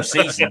anything all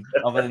season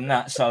other than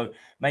that. So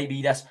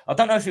maybe that's... I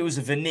don't know if it was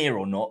a veneer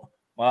or not.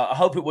 Well, I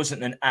hope it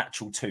wasn't an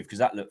actual tooth because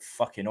that looked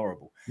fucking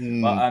horrible.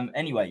 But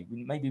anyway,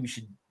 maybe we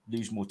should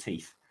lose more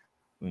teeth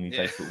when we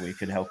play football. It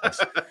could help us.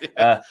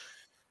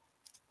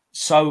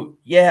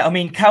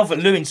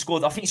 Calvert-Lewin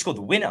scored... I think he scored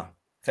the winner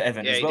for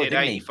Everton as well,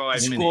 didn't he? He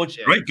scored...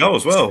 Great goal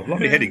as well.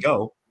 Lovely headed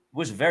goal. It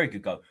was a very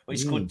good goal. But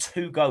he scored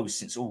 2 goals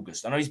since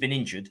August. I know he's been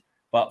injured.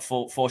 But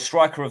for a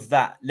striker of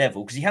that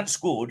level, because he hadn't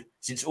scored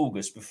since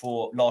August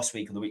before last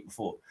week or the week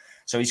before.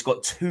 So he's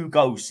got 2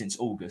 goals since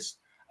August.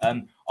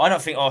 I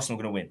don't think Arsenal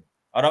are going to win.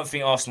 I don't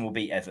think Arsenal will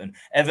beat Everton.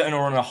 Everton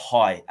are on a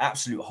high,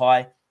 absolute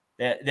high.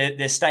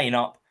 They're staying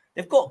up.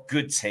 They've got a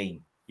good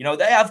team. You know,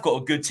 they have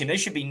got a good team. They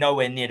should be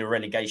nowhere near the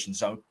relegation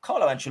zone.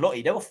 Carlo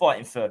Ancelotti, they were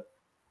fighting for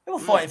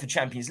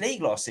Champions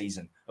League last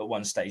season at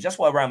one stage. That's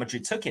why Real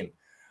Madrid took him.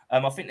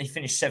 I think they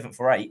finished 7th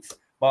or 8th.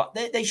 But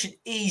they should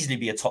easily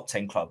be a top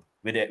 10 club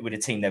with a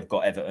team they've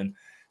got, Everton.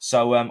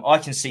 So I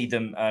can see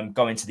them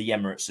going to the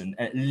Emirates and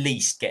at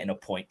least getting a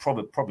point.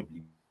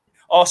 Probably.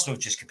 Arsenal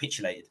have just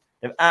capitulated.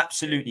 They've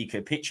absolutely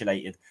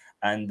capitulated.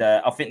 And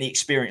I think the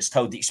experience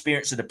of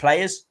the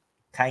players,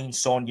 Kane,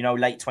 Son,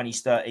 late 20s,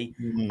 30,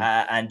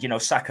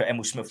 and, Saka,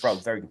 Emil Smith-Rowe,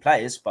 very good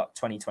players, but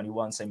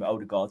 2021, same with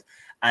Odegaard,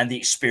 and the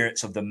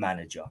experience of the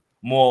manager.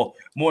 More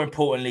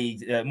important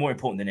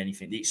than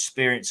anything, the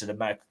experience of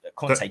the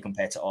Conte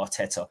compared to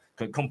Arteta,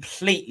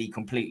 completely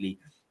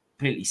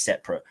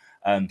separate.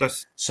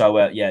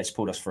 It's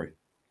pulled us through.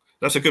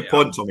 That's a good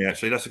point, Tommy.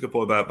 Actually, that's a good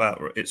point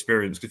about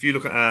experience. If you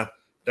look at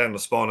down the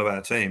spine of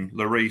our team,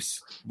 Lloris,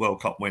 World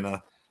Cup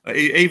winner,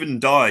 even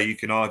Dyer, you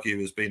can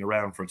argue has been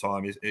around for a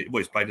time.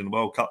 He's played in the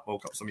World Cup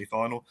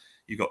semi-final.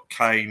 You've got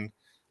Kane.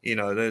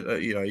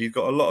 You've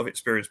got a lot of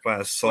experienced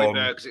players.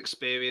 Højbjerg's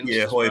experience.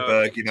 Yeah,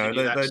 Højbjerg.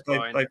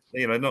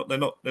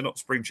 They're not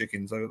spring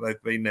chickens.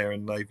 They've been there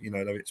and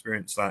they've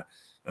experienced that.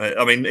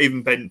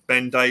 Even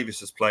Ben Davies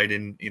has played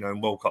in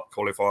World Cup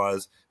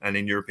qualifiers and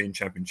in European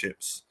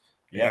Championships.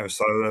 Yeah.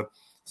 So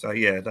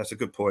that's a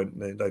good point.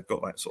 They've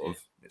got that sort of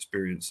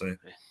experience there.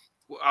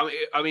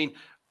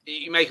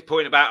 You make a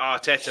point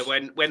about Arteta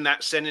when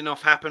that sending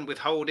off happened with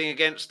Holding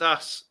against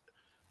us.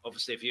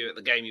 Obviously, if you were at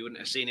the game, you wouldn't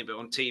have seen it, but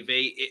on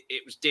TV,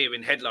 it was deer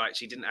in headlights.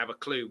 He didn't have a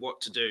clue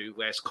what to do,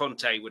 whereas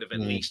Conte would have at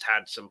least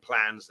had some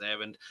plans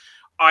there. And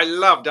I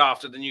loved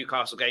after the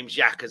Newcastle game,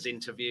 Xhaka's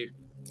interview.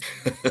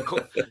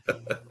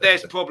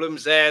 There's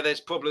problems there.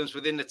 There's problems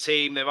within the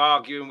team. They're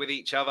arguing with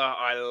each other.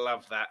 I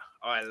love that.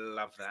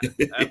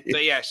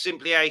 But yeah,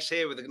 simply ace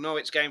here with the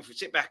Norwich game. If we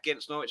sit back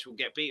against Norwich, we'll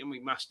get beaten.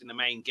 We must in the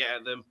main get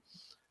at them.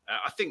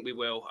 I think we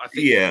will.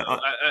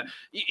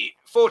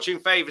 Fortune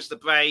favours the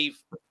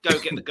brave. Go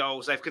get the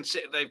goals.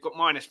 They've got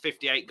minus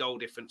 58 goal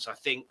difference, I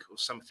think, or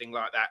something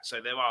like that.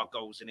 So there are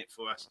goals in it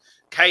for us.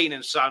 Kane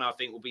and Son, I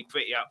think, will be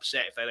pretty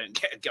upset if they don't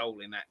get a goal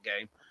in that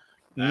game.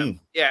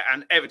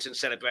 And Everton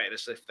celebrated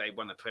us if they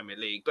won the Premier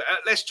League. But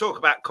let's talk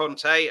about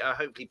Conte.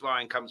 Hopefully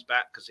Brian comes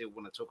back because he'll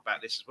want to talk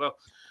about this as well.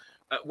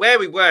 Where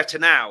we were to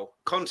now,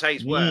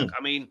 Conte's work.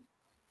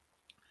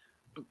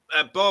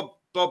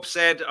 Bob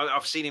said,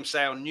 I've seen him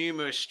say on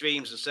numerous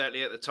streams and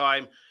certainly at the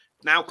time,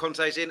 now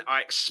Conte's in, I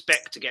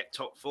expect to get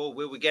top 4.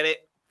 Will we get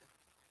it?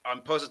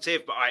 I'm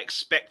positive, but I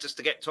expect us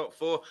to get top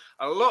 4.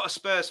 A lot of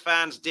Spurs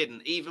fans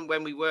didn't. Even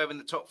when we were in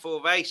the top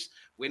 4 race,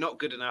 we're not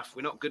good enough.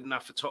 We're not good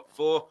enough for top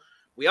 4.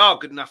 We are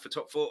good enough for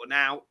top 4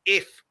 now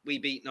if we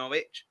beat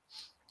Norwich.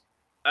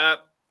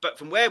 But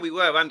from where we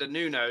were under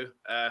Nuno,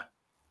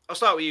 I'll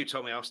start with you,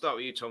 Tommy.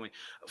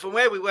 From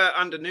where we were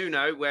under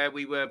Nuno, where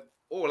we were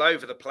all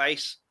over the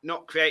place,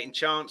 not creating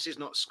chances,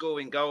 not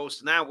scoring goals,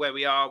 to now where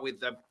we are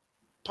with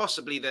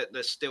possibly the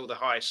still the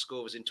highest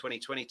scores in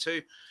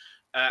 2022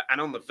 and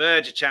on the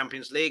verge of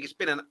Champions League. It's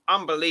been an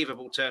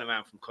unbelievable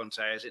turnaround from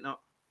Conte, has it not?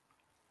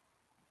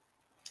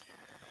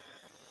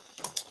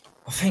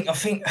 I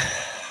think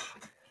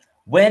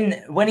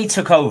when he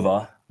took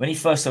over, when he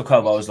first took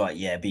over, I was like,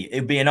 yeah,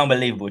 it'd be an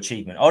unbelievable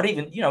achievement. I'd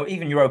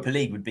even Europa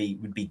League would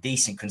be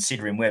decent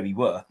considering where we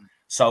were.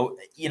 So,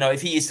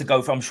 if he is to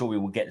go, I'm sure we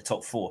will get the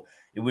top 4.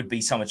 It would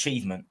be some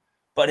achievement.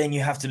 But then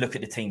you have to look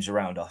at the teams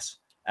around us.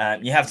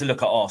 You have to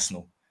look at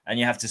Arsenal and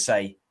you have to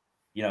say,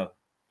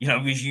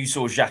 You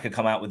saw Xhaka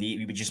come out with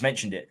we just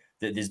mentioned it,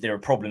 that there are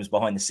problems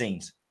behind the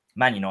scenes.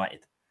 Man United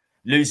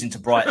losing to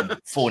Brighton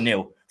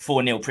 4-0.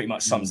 4-0 pretty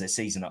much sums their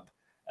season up.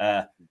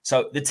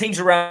 So the teams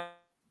around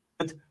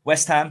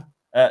West Ham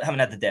haven't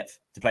had the depth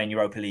to play in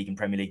Europa League and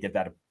Premier League. They've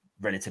had a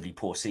relatively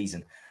poor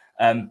season.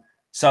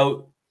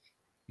 So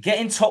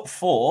getting top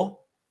 4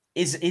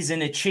 is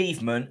an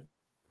achievement.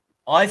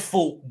 I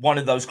thought one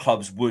of those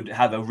clubs would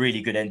have a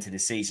really good end to the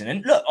season.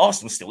 And look,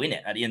 Arsenal's still in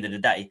it at the end of the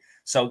day.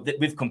 So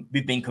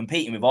we've been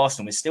competing with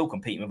Arsenal. We're still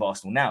competing with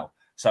Arsenal now.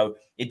 So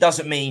it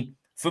doesn't mean,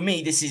 for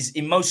me,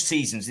 in most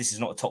seasons, this is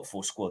not a top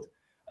 4 squad.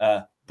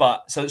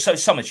 But so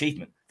some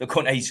achievement that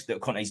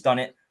Conte's done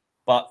it.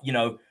 But,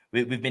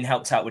 we've been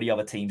helped out with the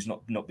other teams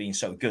not being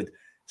so good.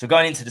 So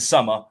going into the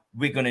summer,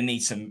 we're going to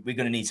need some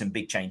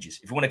big changes.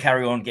 If we want to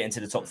carry on getting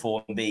to the top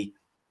 4 and be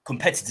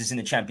competitors in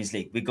the Champions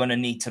League, we're going to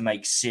need to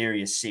make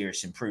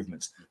serious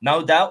improvements.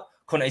 No doubt,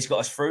 Conte's got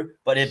us through,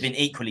 but they've been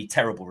equally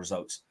terrible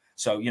results.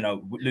 So,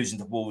 losing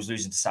to Wolves,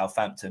 losing to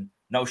Southampton,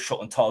 no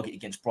shot on target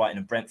against Brighton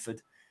and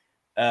Brentford.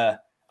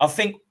 I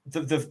think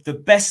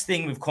the best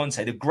thing with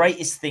Conte, the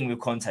greatest thing with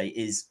Conte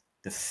is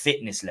the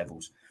fitness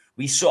levels.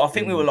 We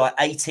were like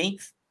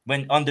 18th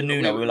when under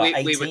Nuno. We were like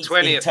 18th. We were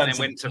 20th and then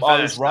went to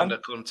first under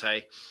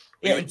Conte.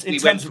 In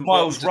terms of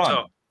miles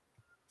run.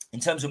 In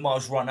terms of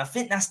miles run, I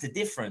think that's the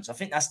difference.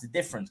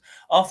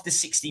 After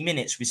 60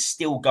 minutes, we're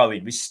still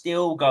going. We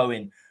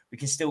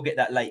can still get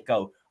that late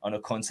goal on a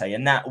Conte,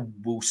 and that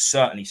will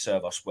certainly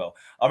serve us well.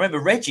 I remember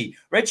Reggie,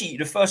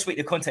 the first week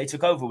that Conte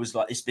took over was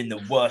like, it's been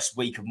the worst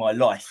week of my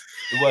life.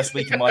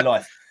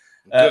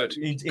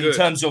 In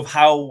terms of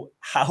how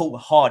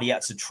hard he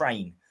had to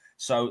train.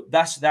 So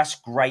that's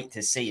great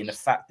to see, and the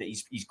fact that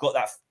he's got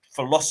that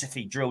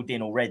philosophy drilled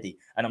in already,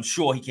 and I'm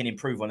sure he can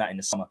improve on that in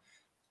the summer.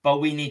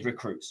 But we need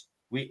recruits.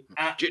 We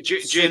do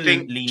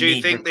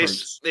you think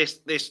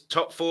this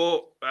top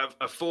 4,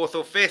 a 4th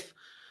or 5th,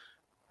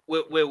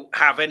 will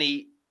have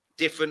any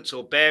difference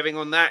or bearing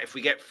on that? If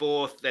we get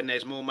 4th, then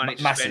there's more money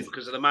to spend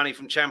because of the money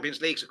from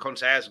Champions League, so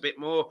Conte has a bit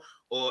more.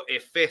 Or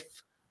if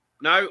 5th,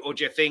 no? Or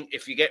do you think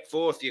if you get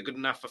 4th, you're good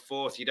enough for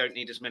 4th, you don't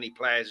need as many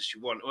players as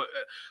you want?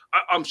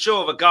 I'm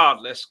sure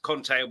regardless,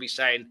 Conte will be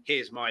saying,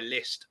 here's my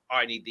list,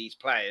 I need these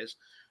players.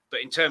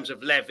 But in terms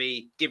of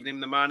Levy, giving him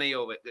the money,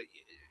 or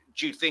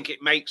do you think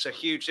it makes a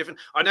huge difference?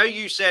 I know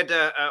you said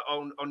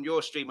on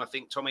your stream, I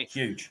think, Tommy,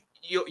 huge.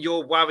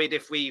 You're worried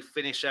if we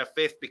finish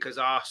 5th because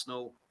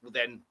Arsenal will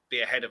then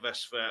be ahead of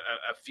us for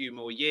a few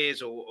more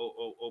years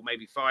or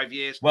maybe 5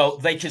 years. Well,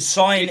 they could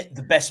sign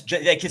the best.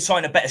 They could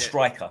sign a better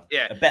striker.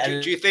 Yeah. A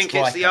better do you think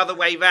striker. It's the other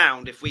way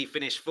round? If we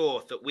finish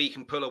 4th, that we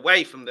can pull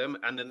away from them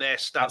and then they're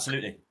stuck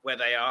where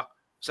they are.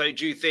 So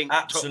do you think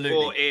top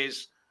 4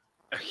 is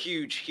a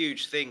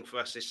huge thing for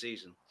us this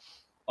season?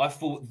 I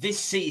thought this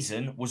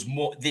season was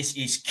more. This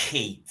is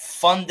key,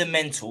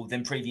 fundamental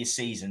than previous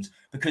seasons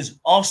because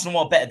Arsenal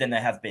are better than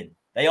they have been.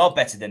 They are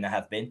better than they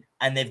have been,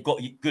 and they've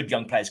got good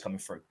young players coming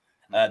through.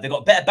 They've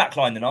got a better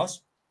backline than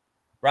us.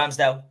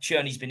 Ramsdale,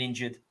 Tierney's been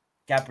injured.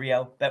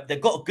 Gabriel, they've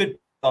got a good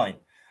line.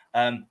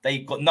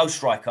 They've got no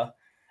striker,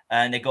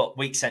 and they've got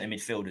weak centre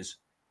midfielders.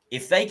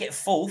 If they get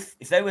 4th,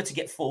 if they were to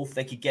get 4th,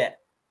 they could get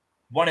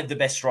one of the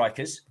best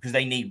strikers because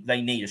they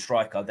need a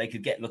striker. They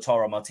could get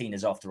Lautaro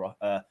Martinez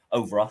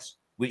over us,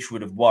 which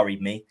would have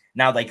worried me.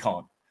 Now they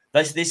can't.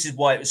 This is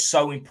why it was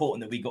so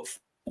important that we got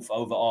 4th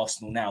over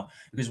Arsenal now,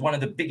 because one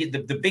of the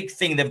big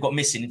thing they've got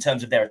missing in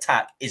terms of their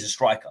attack is a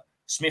striker.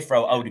 Smith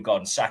Rowe, Odegaard,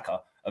 and Saka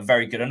are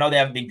very good. I know they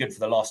haven't been good for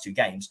the last 2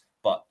 games,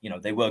 but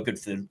they were good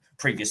for the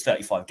previous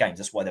 35 games.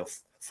 That's why they were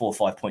 4 or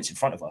 5 points in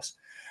front of us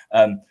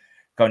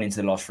going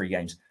into the last 3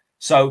 games.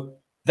 So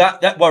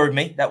that worried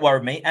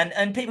me.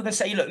 And people can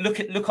say,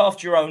 look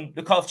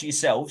after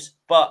yourselves,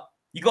 but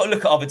you got to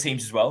look at other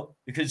teams as well,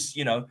 because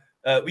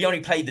we only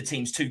played the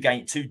teams two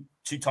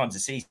times a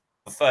season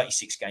for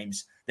 36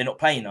 games. They're not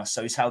playing us,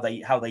 so it's how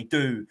they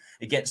do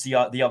against the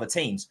other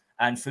teams.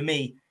 And for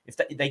me, if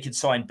they could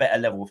sign better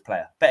level of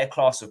player, better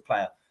class of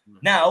player.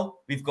 Now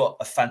we've got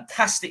a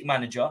fantastic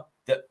manager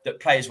that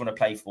players want to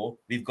play for.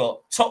 We've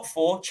got top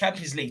 4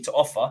 Champions League to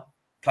offer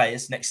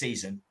players next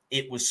season.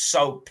 It was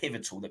so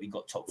pivotal that we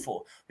got top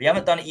 4. We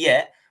haven't done it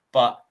yet,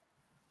 but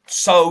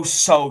so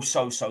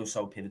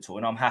pivotal.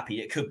 And I'm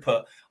happy. It could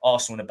put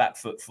Arsenal on the back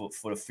foot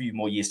for a few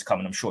more years to come,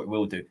 and I'm sure it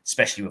will do,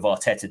 especially with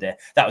Arteta there.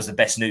 That was the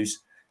best news.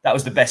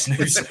 Of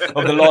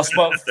the last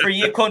month.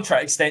 3-year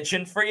contract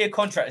extension.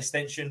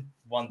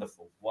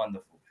 Wonderful.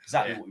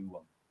 Exactly what we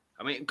want.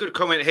 I mean, good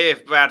comment here,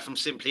 Brad, from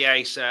Simply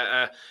Ace.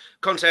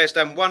 Conte has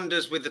done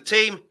wonders with the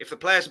team. If the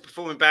players are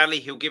performing badly,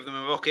 he'll give them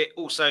a rocket.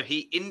 Also,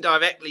 he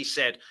indirectly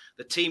said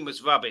the team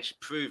was rubbish.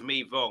 Prove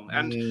me wrong.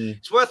 And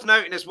it's worth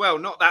noting as well,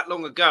 not that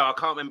long ago, I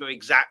can't remember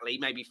exactly,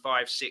 maybe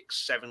 5,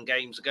 6, 7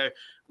 games ago,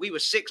 we were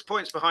 6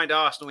 points behind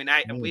Arsenal in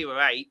 8th, and we were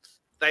 8th.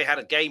 They had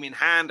a game in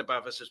hand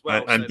above us as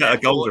well. And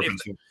better goal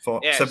difference.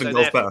 7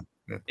 goals better.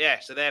 Yeah,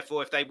 so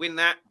therefore, if they win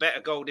that,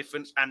 better goal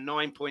difference and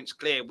 9 points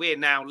clear. We're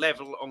now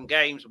level on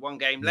games, 1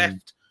 game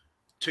left,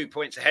 2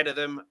 points ahead of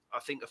them.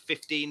 I think a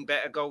 15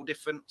 better goal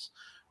difference.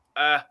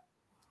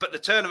 But the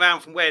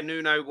turnaround from where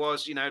Nuno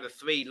was, the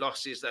 3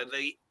 losses,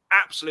 the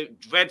absolute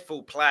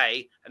dreadful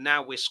play, and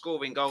now we're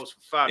scoring goals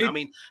for fun. I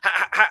mean,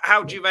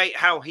 how do you rate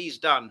how he's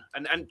done?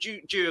 And do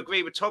you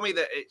agree with Tommy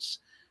that it's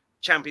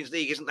Champions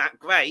League isn't that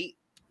great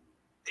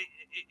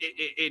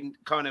in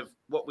kind of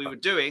what we were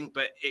doing,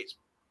 but it's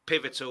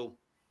pivotal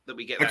that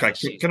we get that.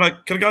 Okay, can I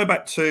go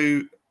back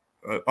to?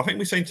 I think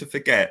we seem to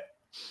forget,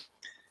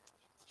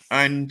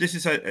 and this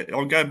is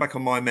I'm going back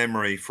on my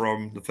memory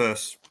from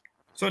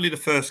certainly the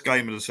first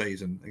game of the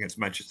season against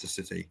Manchester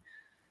City.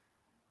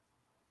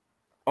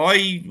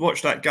 I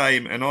watched that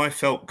game and I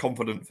felt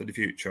confident for the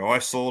future. I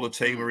saw the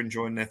team were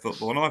enjoying their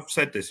football, and I've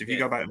said this. If you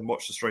go back and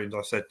watch the streams,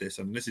 I said this,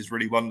 and this is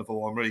really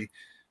wonderful.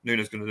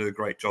 Nuno's going to do a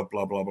great job.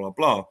 Blah blah blah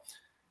blah.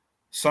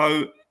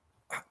 So,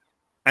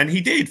 and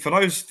he did for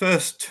those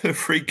first 2 or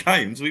 3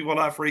 games. We won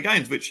our 3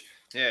 games, which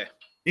if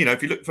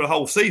you look for the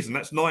whole season,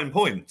 that's 9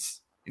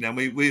 points.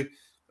 We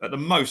at the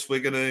most we're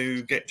going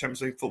to get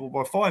Champions League football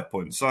by 5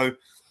 points. So.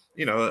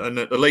 And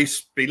at the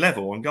least be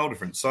level on goal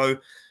difference. So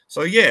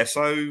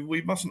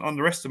we mustn't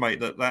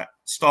underestimate that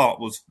start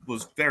was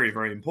very,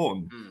 very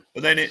important.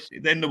 But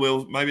then the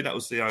wheels, maybe that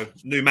was the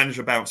new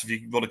manager bounce, if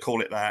you want to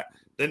call it that.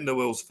 Then the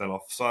wheels fell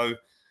off. So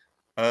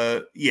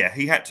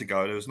he had to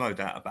go. There was no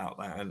doubt about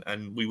that,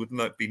 and we would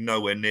not be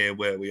nowhere near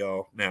where we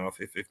are now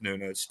if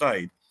Nuno had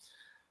stayed.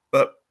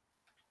 But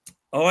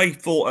I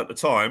thought at the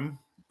time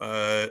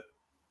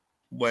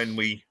when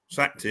we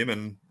sacked him,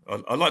 and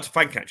I'd like to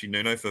thank actually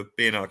Nuno for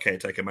being our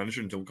caretaker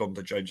manager until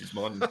Conte changed his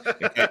mind.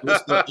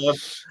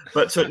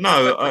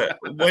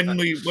 When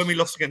we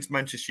lost against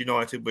Manchester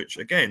United, which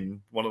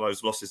again one of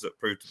those losses that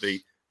proved to be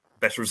the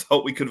best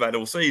result we could have had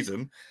all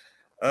season,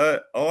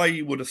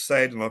 I would have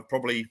said, and I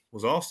probably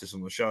was asked this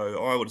on the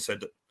show, I would have said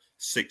that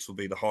 6 would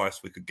be the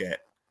highest we could get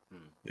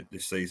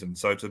this season.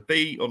 So to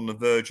be on the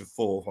verge of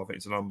 4th, I think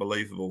it's an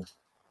unbelievable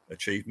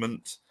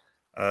achievement.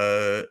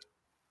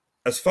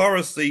 As far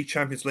as the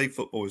Champions League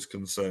football is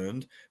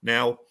concerned,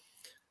 now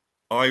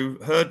I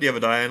heard the other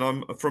day,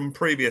 and from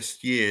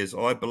previous years,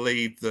 I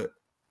believe that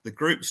the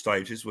group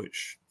stages,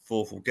 which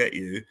 4th will get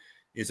you,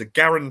 is a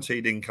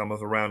guaranteed income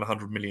of around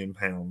 £100 million.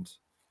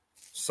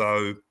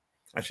 So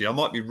actually, I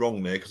might be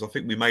wrong there because I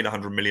think we made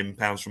 £100 million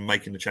from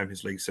making the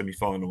Champions League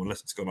semi-final,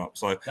 unless it's gone up.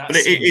 So that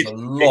seems a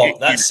lot.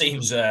 That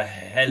seems a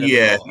hell of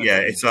a lot.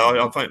 Yeah.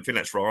 I don't think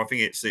that's wrong. I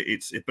think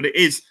but it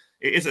is.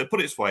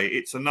 Put it this way,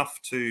 it's enough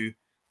to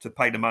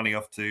pay the money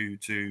off to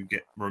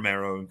get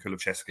Romero and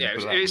Kulusevski. Yeah,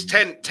 it's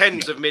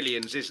tens of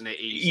millions, isn't it?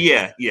 Easy.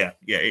 Yeah.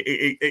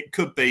 It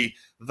could be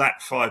that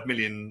 5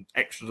 million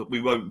extra that we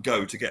won't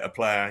go to get a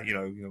player.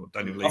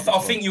 Daniel Levy. I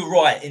think you're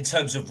right in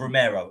terms of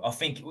Romero. I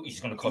think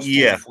he's going to cost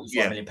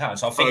 45 million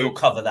pounds. So I think you'll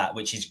cover that,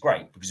 which is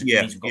great because it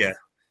means we've got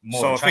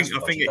more. So I think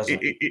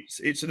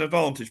it's an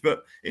advantage,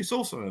 but it's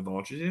also an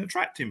advantage in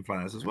attracting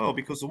players as well.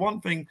 Because the one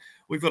thing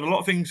we've got a lot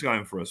of things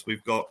going for us.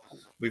 We've got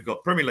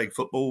Premier League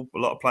football. A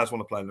lot of players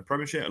want to play in the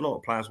Premiership. A lot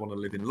of players want to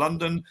live in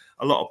London.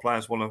 A lot of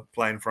players want to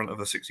play in front of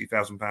a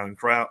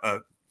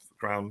 £60,000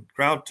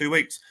 crowd 2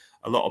 weeks.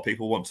 A lot of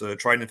people want to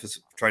train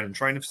in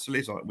training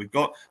facilities like we've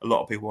got. A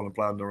lot of people want to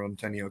play under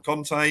Antonio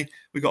Conte.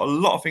 We've got a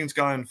lot of things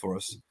going for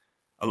us.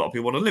 A lot of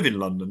people want to live in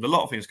London. A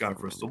lot of things going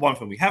for us. The one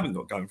thing we haven't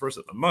got going for us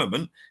at the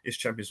moment is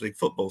Champions League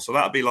football. So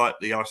that'll be like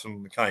the icing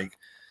on the cake.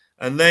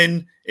 And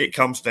then it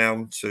comes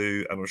down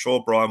to, and I'm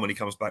sure Brian, when he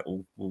comes back,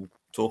 will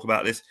talk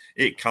about this.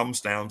 It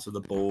comes down to the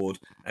board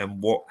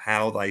and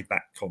how they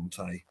back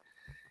Conte.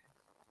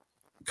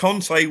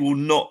 Conte will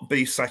not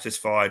be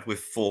satisfied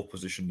with 4th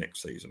position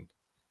next season.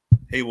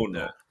 He will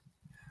not.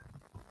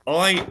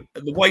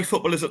 The way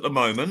football is at the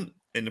moment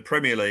in the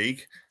Premier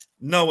League,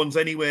 no one's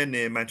anywhere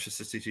near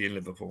Manchester City and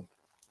Liverpool.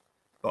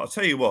 But I'll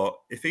tell you what,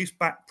 if he's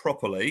back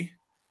properly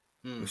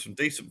with some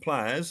decent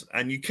players,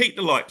 and you keep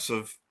the likes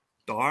of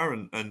Dyer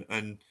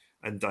and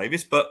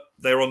Davis, but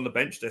they're on the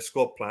bench, they're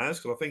squad players,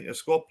 because I think they're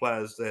squad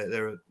players,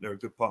 they're a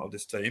good part of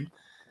this team,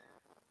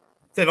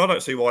 then I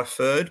don't see why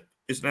 3rd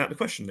isn't out of the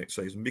question next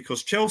season.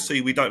 Because Chelsea,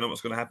 we don't know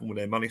what's going to happen with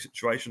their money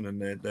situation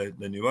and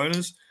their new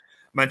owners.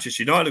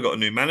 Manchester United have got a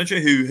new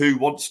manager who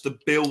wants to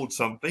build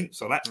something,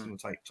 so that's going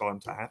to take time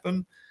to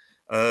happen.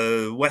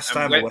 West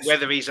Ham,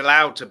 whether he's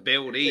allowed to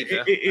build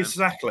either.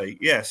 Exactly,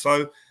 yeah.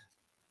 So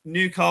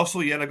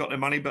Newcastle, they've got their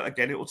money, but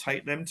again, it will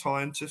take them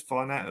time to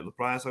find out the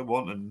players they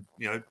want, and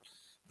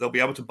they'll be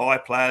able to buy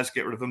players,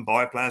 get rid of them,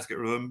 buy players, get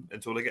rid of them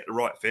until they get the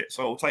right fit.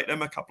 So it'll take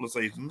them a couple of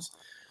seasons.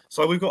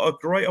 So we've got a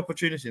great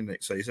opportunity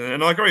next season,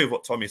 and I agree with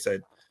what Tommy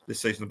said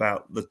this season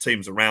about the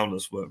teams around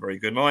us weren't very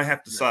good. And I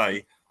have to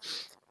say,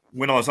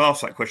 when I was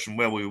asked that question,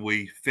 where will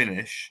we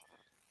finish,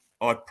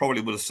 I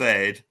probably would have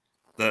said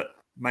that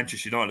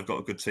Manchester United have got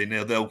a good team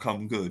there. They'll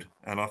come good.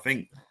 And I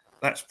think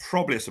that's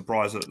probably a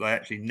surprise that they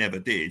actually never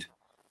did.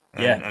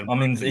 And I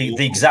mean,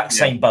 the exact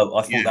same boat.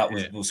 I thought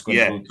that was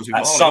going to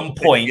at some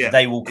point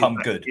they will come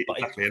good.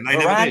 Exactly.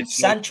 Varane,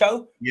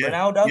 Sancho,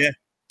 Ronaldo.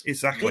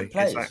 Exactly.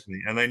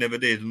 And they never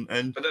did.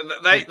 And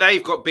but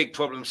they've got big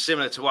problems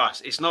similar to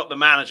us. It's not the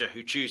manager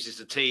who chooses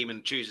the team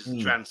and chooses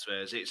the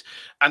transfers.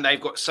 And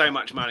they've got so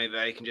much money that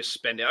they can just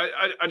spend it.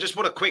 I just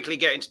want to quickly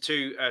get into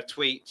two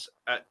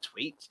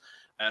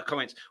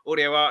comments.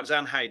 Audio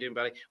Artisan, how you doing,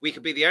 buddy? We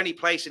could be the only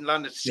place in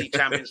London to see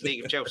Champions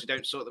League if Chelsea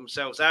don't sort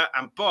themselves out.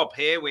 And Bob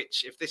here,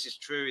 which, if this is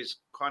true, is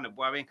kind of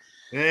worrying.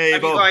 Hey,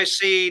 Have Bob. you guys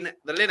seen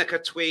the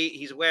Lineker tweet?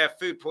 He's aware of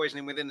food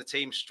poisoning within the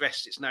team,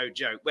 stressed it's no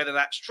joke. Whether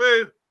that's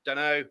true, don't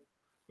know.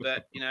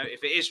 But,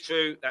 if it is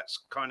true,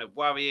 that's kind of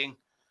worrying.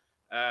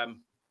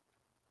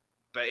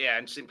 But, yeah,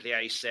 and Simply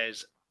Ace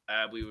says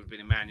we would have been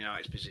in Man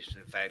United's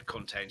position if they had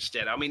Conte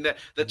instead. I mean,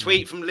 the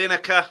tweet from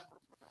Lineker,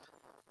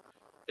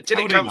 until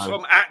it comes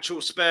from actual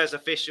Spurs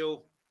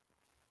official,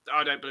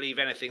 I don't believe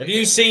anything. Have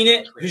you seen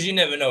it? Because you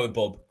never know with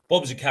Bob.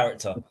 Bob's a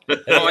character.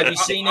 Have you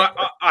seen it?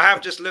 I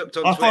have just looked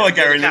on Twitter. I follow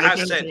Gary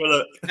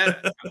Lineker.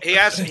 He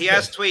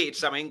has tweeted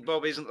something.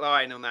 Bob isn't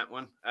lying on that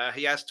one.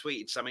 He has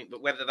tweeted something,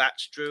 but whether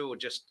that's true or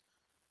just,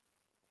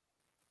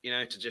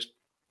 to just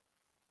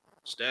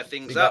stir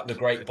things Big up. The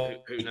great Bob.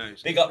 Who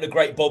knows? Big up the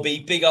great Bobby.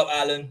 Big up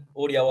Alan,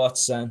 Audio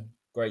Artisan.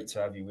 Great to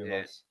have you with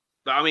us.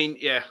 But I mean,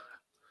 yeah,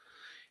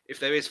 if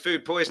there is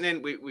food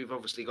poisoning, we've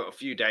obviously got a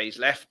few days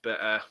left,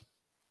 but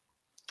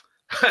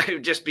it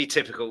would just be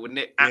typical, wouldn't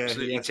it?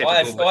 Absolutely typical.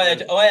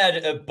 I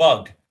had a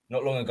bug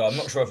not long ago. I'm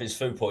not sure if it's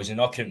food poisoning.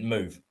 I couldn't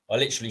move. I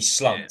literally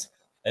slumped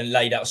and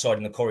laid outside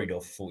in the corridor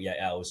for 48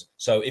 hours.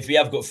 So if we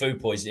have got food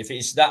poisoning, if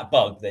it's that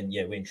bug, then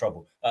yeah, we're in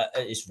trouble.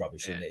 It's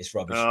rubbish, isn't it? It's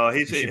rubbish. Have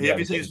you seen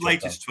his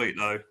latest tweet,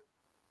 though?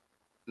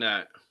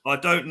 No. I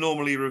don't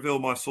normally reveal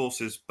my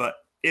sources, but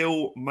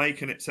he'll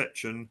make an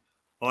exception.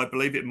 I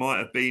believe it might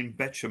have been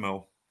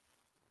bechamel.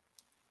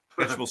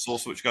 Bechamel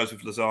sauce, which goes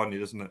with lasagna,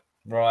 doesn't it?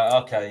 Right,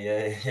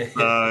 okay, yeah.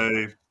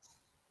 So,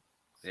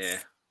 yeah.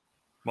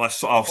 My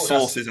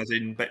sauces, as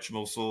in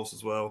bechamel sauce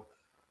as well.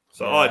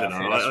 So I don't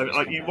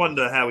know. You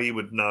wonder how he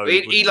would know.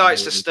 He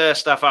likes to stir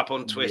stuff up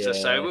on Twitter,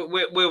 so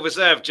we'll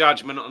reserve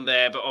judgment on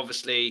there. But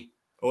obviously,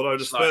 although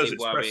the Spurs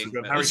Express has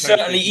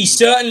got he's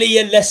certainly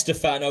a Leicester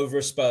fan over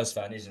a Spurs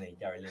fan, isn't he,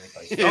 Gary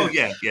Lineker? Oh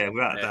yeah,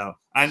 without a doubt.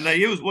 And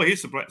he was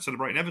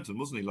celebrating Everton,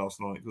 wasn't he, last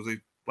night? Because he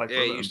played for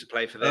he used to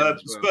play for them.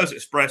 Spurs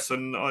Express,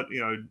 and I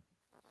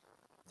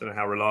don't know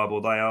how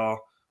reliable they are.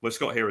 We've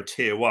got here a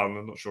tier 1.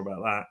 I'm not sure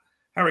about that.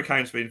 Harry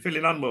Kane's been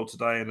feeling unwell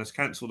today and has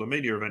cancelled a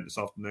media event this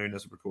afternoon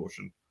as a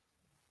precaution.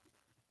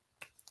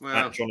 Well,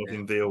 at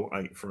Jonathan Veal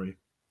 83.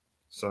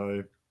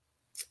 So,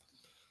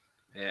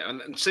 yeah,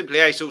 and Simply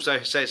Ace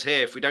also says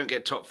here, if we don't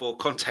get top 4,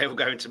 Conte will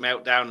go into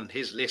meltdown and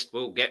his list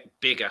will get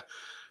bigger.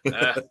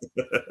 But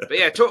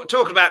yeah,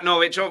 talking about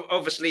Norwich,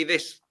 obviously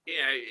this,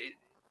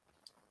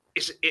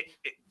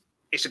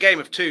 it's a game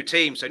of two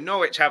teams, so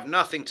Norwich have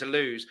nothing to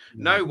lose.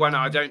 No one,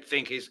 I don't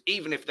think, is,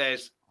 even if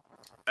there's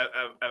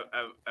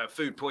a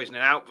food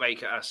poisoning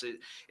outbreak at us,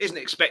 isn't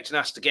expecting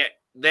us to get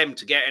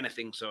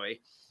anything.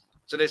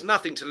 So there's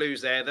nothing to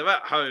lose there. They're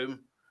at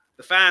home.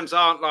 The fans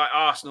aren't like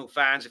Arsenal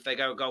fans. If they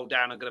go a goal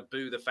down, are going to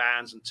boo the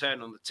fans and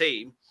turn on the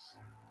team.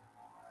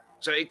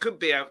 So it could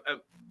be a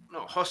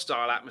not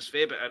hostile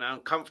atmosphere, but an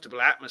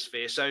uncomfortable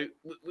atmosphere. So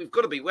we've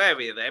got to be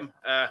wary of them.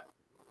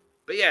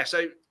 But yeah,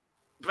 so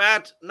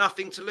Brad,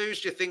 nothing to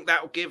lose. Do you think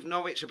that will give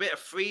Norwich a bit of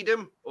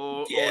freedom,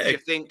 or do you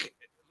think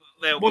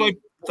they'll be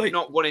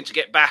not wanting to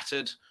get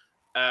battered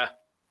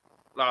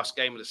last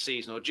game of the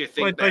season, or do you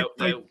think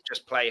they'll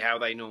just play how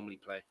they normally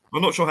play?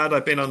 I'm not sure how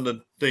they've been under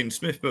Dean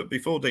Smith, but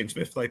before Dean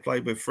Smith, they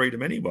played with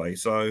freedom anyway.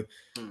 So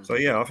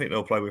yeah, I think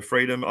they'll play with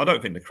freedom. I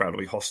don't think the crowd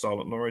will be hostile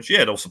at Norwich.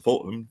 Yeah, they'll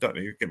support them. Don't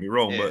get me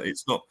wrong, but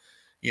it's not.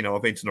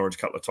 I've been to Norwich a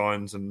couple of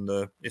times, and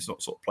it's not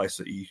the sort of place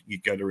that you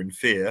go there in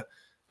fear.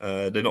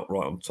 They're not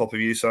right on top of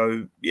you,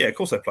 so yeah, of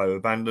course they play with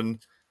abandon.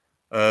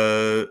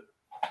 But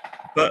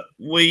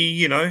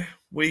we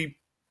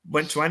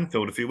went to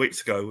Anfield a few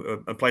weeks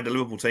ago and played a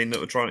Liverpool team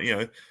that were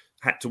trying,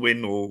 had to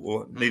win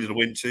or needed a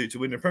win to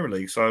win the Premier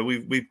League. So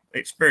we've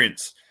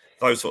experienced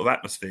those sort of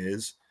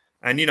atmospheres,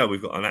 and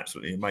we've got an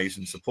absolutely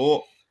amazing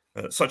support.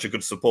 Such a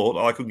good support.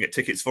 I couldn't get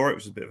tickets for it,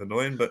 which is a bit of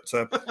annoying, but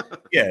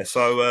yeah.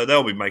 So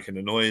they'll be making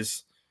a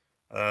noise.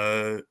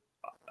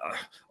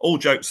 All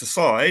jokes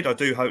aside, I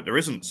do hope there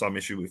isn't some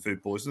issue with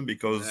food poisoning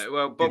because...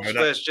 Bob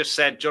Spurs just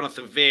said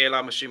Jonathan Veal,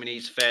 I'm assuming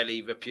he's a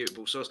fairly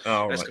reputable source.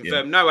 Let's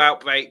confirm no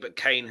outbreak, but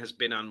Kane has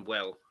been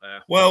unwell.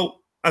 Well,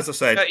 as I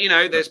said...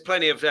 there's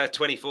plenty of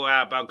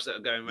 24-hour bugs that are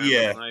going around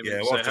at the moment. Yeah,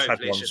 well, so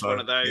hopefully it's just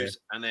one of those,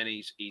 and then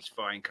he's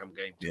fine come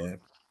game time. Yeah.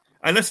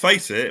 And let's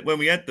face it, when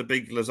we had the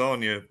big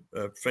lasagna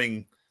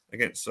thing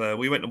against...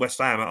 we went to West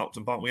Ham at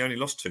Upton Park, we only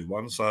lost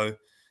 2-1, so,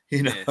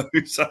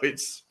 so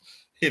it's...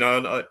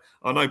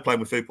 I know playing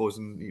with food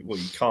poisoning, well,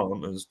 you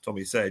can't, as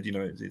Tommy said,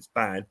 it's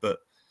bad, but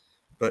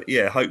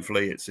yeah,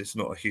 hopefully it's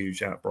not a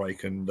huge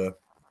outbreak. And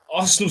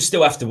Arsenal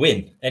still have to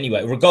win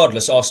anyway.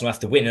 Regardless, Arsenal have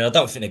to win, and I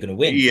don't think they're going to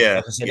win. Yeah,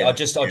 like I said, I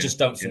just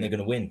don't think they're going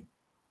to win.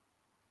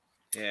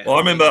 Yeah. Well, I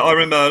remember.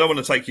 I don't want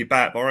to take you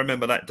back, but I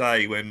remember that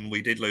day when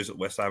we did lose at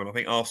West Ham, and I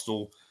think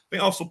Arsenal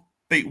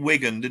beat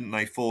Wigan, didn't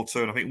they,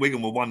 4-2? And I think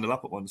Wigan were 1-0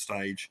 up at one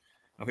stage.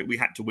 I think we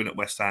had to win at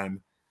West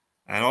Ham.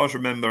 And I always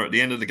remember at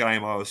the end of the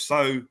game, I was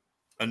so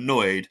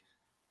annoyed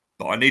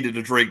that I needed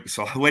a drink.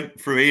 So I went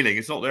through Ealing.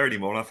 It's not there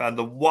anymore. And I found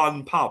the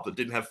one pub that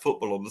didn't have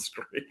football on the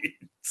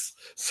screens.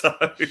 So,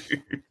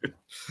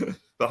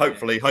 but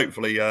hopefully,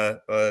 I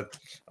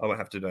won't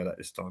have to do that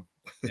this time.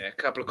 Yeah, a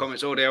couple of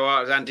comments, audio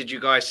artists. And did you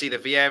guys see the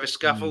Vieira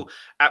scuffle?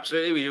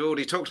 Absolutely. We've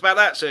already talked about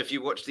that. So if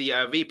you watch the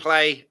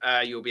replay,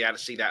 you'll be able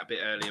to see that a bit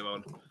earlier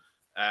on.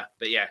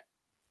 But yeah,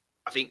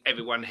 I think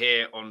everyone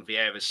here on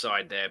Vieira's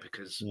side there,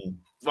 because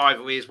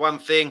rivalry is one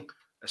thing,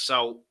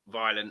 assault,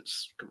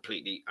 violence,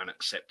 completely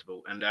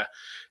unacceptable. And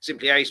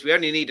simply ace, we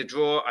only need a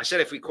draw. I said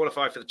if we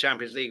qualify for the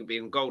Champions League, it'll be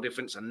in goal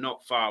difference and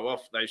not far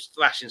off. Those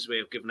thrashings we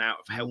have given out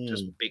have helped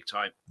us big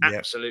time. Yep.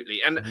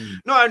 Absolutely. And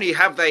not only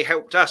have they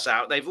helped us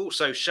out, they've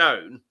also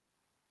shown,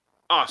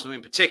 Arsenal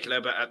in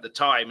particular, but at the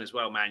time as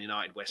well, Man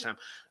United, West Ham,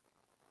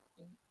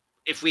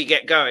 if we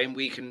get going,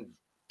 we can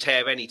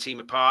tear any team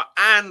apart.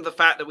 And the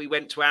fact that we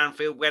went to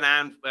Anfield when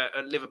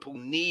Liverpool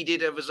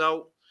needed a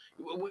result.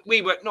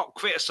 We were not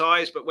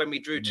criticised, but when we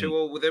drew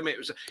 2-2 with them, it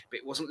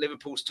wasn't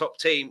Liverpool's top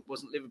team.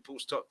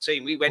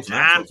 We went to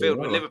Anfield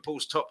with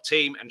Liverpool's top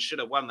team and should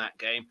have won that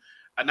game,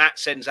 and that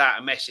sends out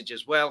a message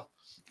as well.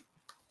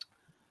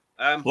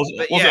 Was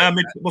it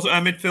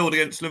our midfield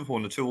against Liverpool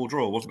in the 2-2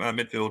 draw? Wasn't our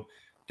midfield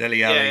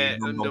Dele Alli,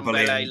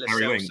 and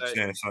Harry Winks?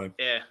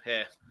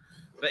 Yeah.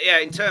 But yeah,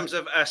 in terms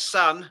of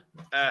Son,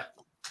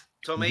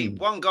 Tommy,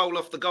 1 goal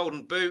off the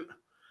Golden Boot.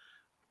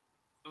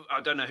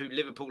 I don't know who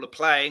Liverpool are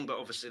playing, but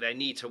obviously they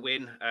need to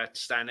win to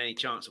stand any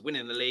chance of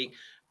winning the league.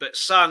 But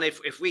Son,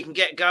 if we can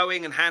get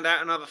going and hand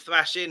out another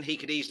thrashing, he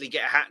could easily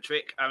get a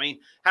hat-trick. I mean,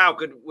 how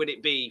good would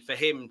it be for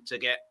him to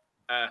get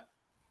a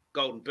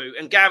Golden Boot?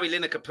 And Gary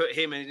Lineker put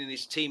him in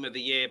his Team of the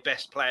Year,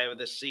 best player of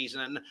the season.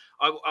 And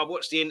I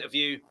watched the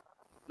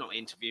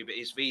but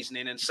his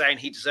reasoning and saying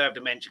he deserved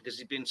a mention because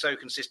he's been so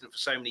consistent for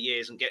so many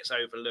years and gets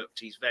overlooked.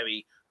 He's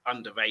very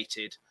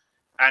underrated.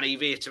 And he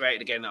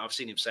reiterated again that I've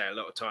seen him say a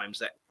lot of times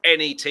that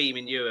any team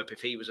in Europe,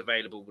 if he was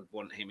available, would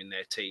want him in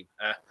their team.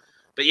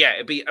 But yeah,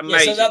 it'd be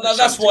amazing. So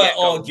that's why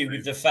I argue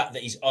with the fact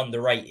that he's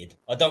underrated.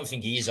 I don't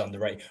think he is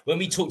underrated. When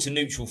we talk to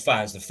neutral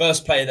fans, the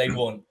first player they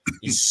want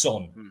is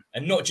Son,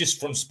 and not just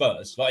from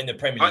Spurs, like in the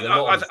Premier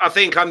League. I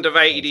think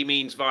underrated he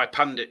means via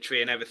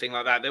punditry and everything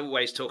like that. They're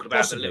always talking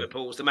about the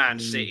Liverpools, the Man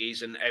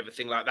Cities, and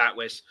everything like that.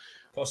 Whereas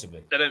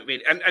possibly they don't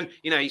really, and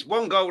he's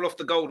 1 goal off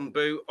the Golden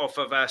Boot off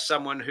of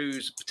someone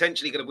who's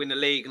potentially going to win the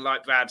league, and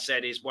like Brad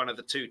said, is one of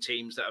the 2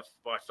 teams that are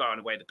by far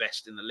and away the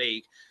best in the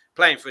league,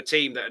 playing for a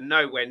team that are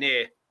nowhere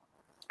near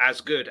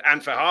as good,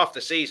 and for half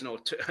the season or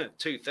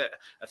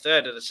a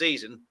third of the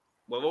season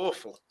were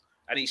awful,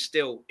 and he's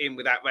still in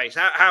with that race.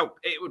 How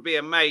it would be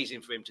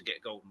amazing for him to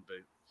get Golden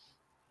Boot.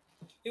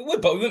 It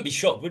would, but we wouldn't be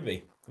shocked, would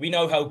we? We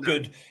know how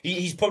good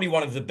he's probably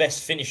one of the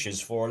best finishers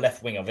for a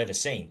left wing I've ever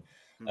seen,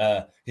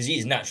 because he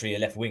is naturally a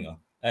left winger,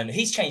 and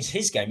he's changed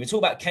his game. We talk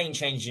about Kane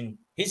changing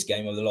his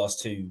game over the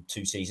last two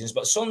seasons,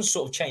 but Son's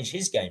sort of changed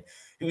his game.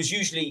 He was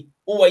usually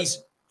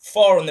always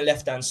far on the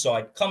left hand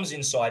side, comes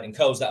inside and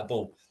curls that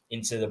ball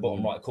into the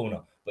bottom right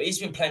corner. But he's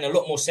been playing a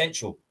lot more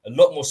central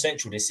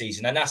this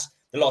season. And that's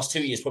the last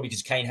 2 years, probably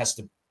because Kane has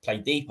to play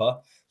deeper.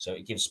 So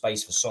it gives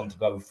space for Son to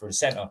go through the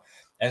centre.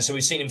 And so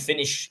we've seen him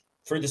finish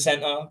through the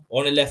centre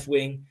on the left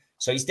wing.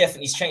 So he's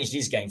definitely changed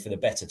his game for the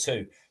better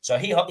too. So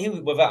he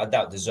without a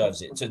doubt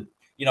deserves it. To,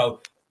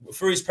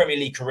 through his Premier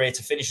League career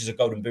to finish as a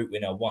Golden Boot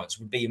winner once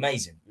would be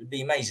amazing. It would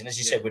be amazing, as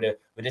you said, with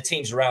the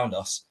teams around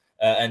us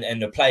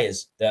and the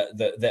players that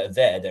are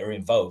there, that are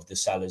involved, the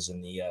Salahs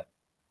and the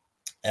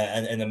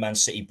and the Man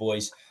City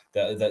boys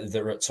that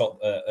are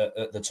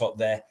at the top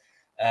there.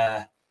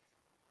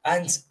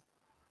 And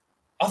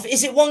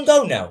is it 1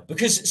 goal now?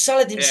 Because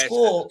Salah didn't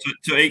score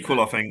to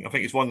equal. I think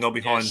it's 1 goal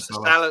behind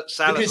Salah.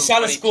 Because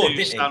Salah scored,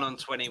 didn't he? On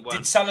 21.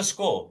 Did Salah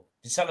score?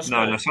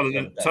 No,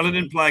 Salah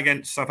didn't play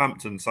against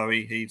Southampton, so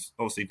he's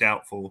obviously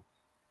doubtful.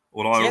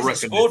 He hasn't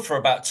scored for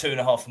about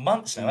 2.5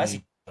 months now, has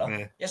he?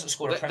 Yeah. He hasn't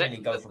scored a Premier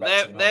League goal for about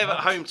 2.5 months. They're at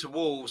home to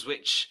Wolves,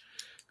 which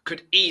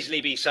could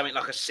easily be something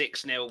like a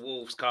 6-0.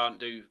 Wolves can't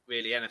do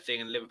really anything,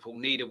 and Liverpool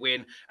need a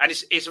win. And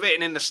it's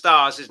written in the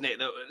stars, isn't it,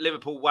 that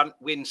Liverpool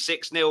win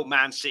 6-0,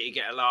 Man City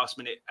get a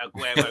last-minute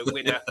Aguero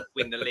winner,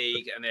 win the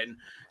league, and then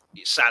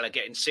Salah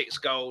getting 6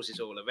 goals is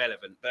all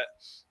irrelevant. But,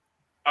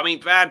 I mean,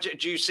 Brad,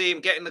 do you see him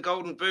getting the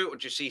Golden Boot, or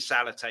do you see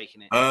Salah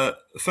taking it?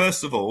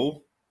 First of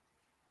all,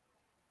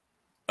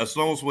 as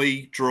long as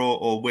we draw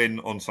or win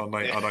on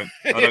Sunday, I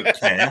don't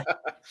care.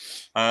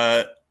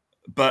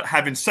 But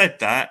having said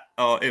that,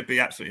 it'd be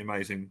absolutely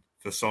amazing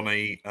for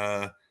Sonny.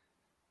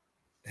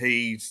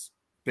 He's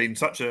been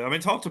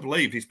it's hard to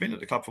believe he's been at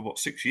the club for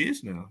 6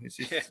 years now. It's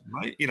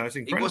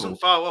incredible. He wasn't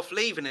far off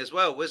leaving as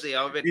well, was he?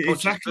 I read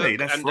exactly,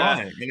 that's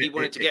right. He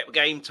wanted to get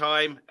game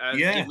time,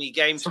 give me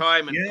game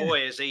time, and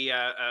boy, has he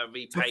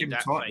repaid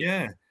that.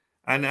 Yeah,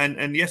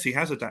 and yes, he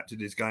has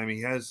adapted his game.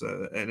 He has,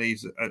 and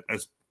he's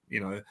as I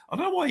don't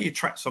know why he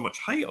attracts so much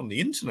hate on the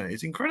internet.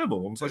 It's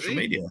incredible on social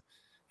media.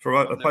 For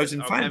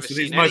opposing fans, because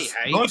he's the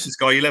nicest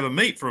guy you'll ever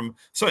meet.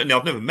 Certainly,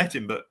 I've never met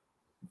him, but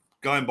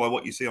going by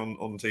what you see on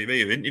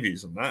TV of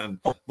interviews and that, and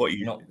what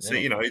you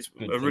see, he's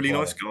a really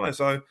nice guy.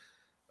 So,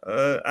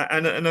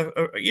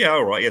 yeah,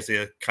 all right. He has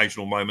the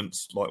occasional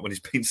moments like when he's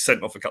been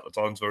sent off a couple of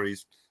times where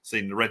he's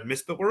seen the red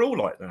mist, but we're all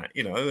like that,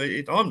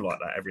 I'm like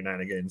that every now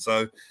and again.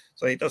 So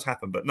it does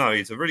happen. But no,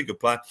 he's a really good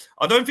player.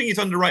 I don't think he's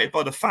underrated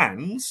by the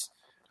fans.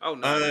 Oh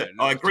no,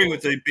 I agree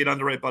with him being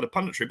underrated by the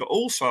punditry, but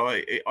also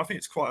I think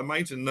it's quite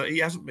amazing that he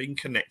hasn't been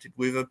connected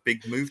with a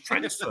big move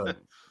transfer.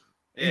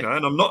 And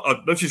I'm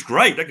not, which is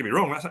great. Don't get me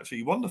wrong, that's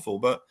actually wonderful,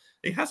 but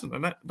he hasn't,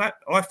 and that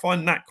I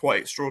find that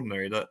quite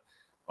extraordinary. That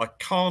I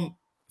can't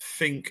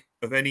think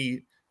of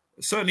any,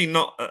 certainly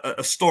not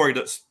a story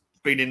that's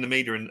been in the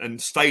media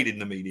and stayed in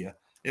the media.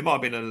 It might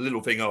have been a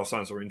little thing. Oh,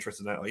 someone's very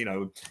interested in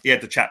that. He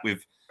had the chat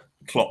with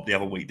Klopp the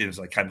other week, didn't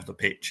he? They came off the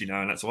pitch,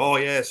 and that's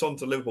it's on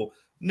to Liverpool.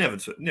 Never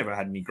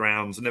had any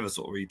grounds and never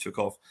sort of really took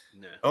off.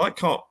 No. I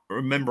can't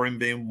remember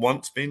him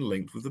once being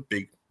linked with a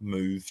big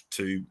move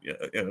to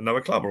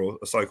another club or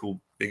a so-called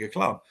bigger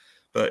club.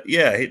 But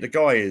yeah, the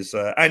guy is,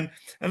 and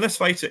let's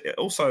face it,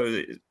 also,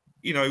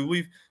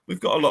 we've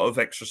got a lot of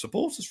extra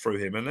supporters through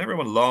him, and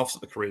everyone laughs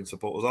at the Korean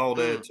supporters. Oh,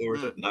 they're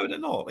tourists. No, they're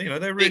not.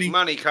 They're really big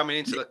money coming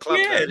into the club.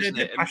 Yeah,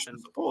 they're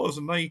passionate supporters,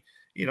 and they,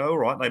 all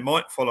right, they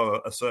might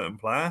follow a certain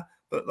player,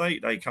 but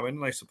they come in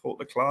and they support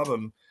the club.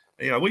 And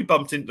we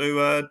bumped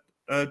into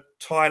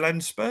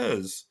Thailand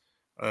Spurs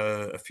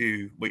a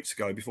few weeks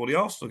ago before the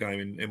Arsenal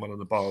game in one of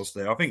the bars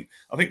there. I think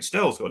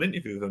Stell's got an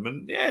interview with them,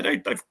 and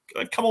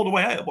they've come all the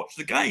way out to watch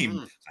the game.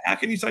 So how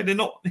can you say they're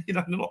not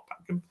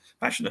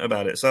passionate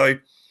about it? So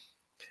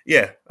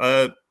yeah,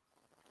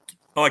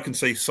 I can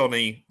see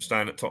Sonny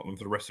staying at Tottenham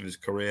for the rest of his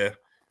career,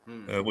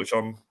 which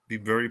I'm be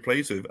very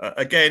pleased with.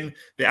 Again,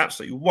 be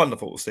absolutely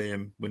wonderful to see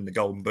him win the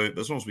Golden Boot,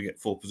 but as long as we get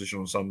fourth position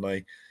on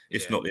Sunday,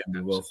 it's not the end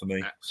of the world for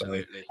me.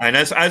 Absolutely. So, and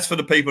as for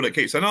the people that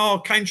keep saying,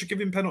 "Oh, Kane should give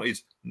him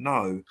penalties,"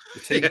 no, the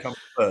team comes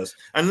first.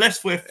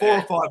 Unless we're 4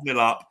 or 5-0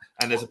 up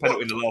and there's a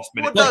penalty in the last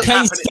minute. But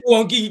Kane still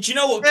won't give. Do you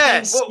know what?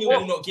 Kane still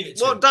will not give it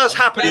to him. What does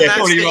happen? Yeah,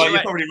 you're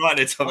probably right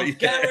there, Tommy. I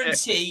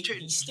guarantee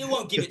he still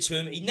won't give it to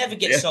him. He never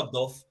gets subbed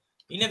off.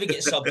 He never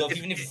gets subbed off,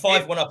 even if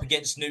 5-1 up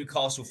against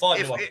Newcastle,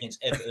 5-1 up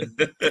against Everton.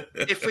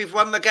 If we've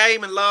won the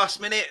game and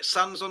last minute,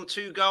 Son's on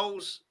 2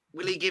 goals,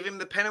 will he give him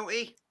the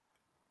penalty?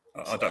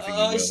 I don't think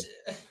he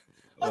will.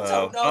 I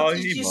don't know.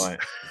 He might.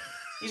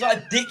 He's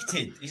like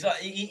addicted. He's like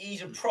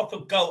he's a proper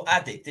goal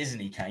addict, isn't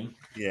he, Kane?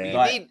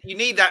 Yeah. You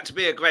need that to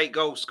be a great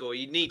goal scorer.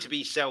 You need to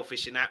be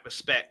selfish in that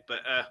respect.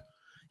 But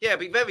it'd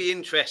be very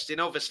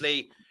interesting.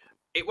 Obviously,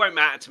 it won't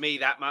matter to me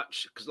that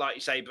much because, like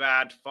you say,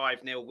 Brad,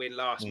 5-0 win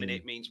last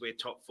minute means we're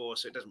top 4,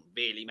 so it doesn't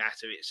really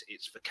matter.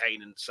 It's for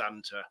Kane and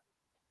Son to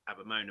have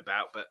a moan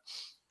about. But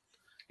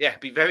yeah,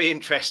 it'd be very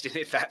interesting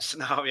if that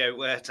scenario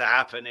were to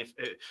happen. If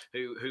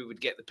who would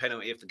get the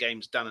penalty if the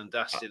game's done and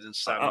dusted and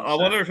Son. I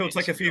wonder if he'll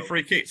take a few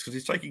free kicks because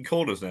he's taking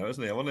corners now,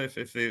 isn't he? I wonder if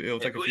he'll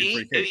take a few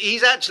free kicks.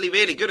 He's actually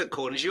really good at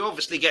corners. You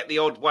obviously get the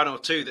odd 1 or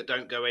 2 that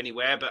don't go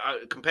anywhere, but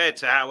compared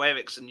to how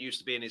Eriksen used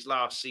to be in his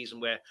last season,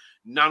 where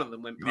none of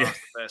them went past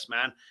the first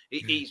man,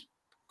 he's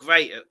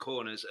great at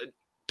corners.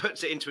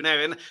 Puts it into an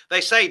area, and they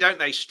say, don't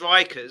they,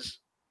 strikers?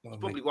 It's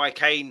probably why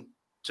Kane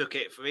took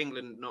it for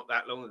England not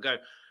that long ago.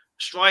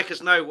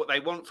 Strikers know what they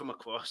want from a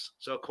cross,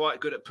 so are quite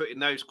good at putting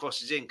those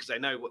crosses in because they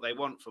know what they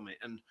want from it.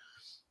 And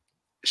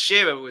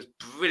Shearer was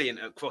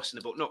brilliant at crossing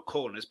the ball, not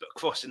corners, but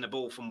crossing the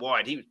ball from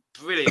wide. He was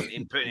brilliant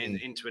in putting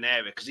it into an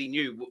area because he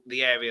knew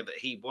the area that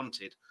he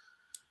wanted.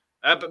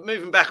 But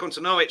moving back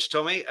onto Norwich,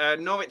 Tommy,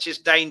 Norwich's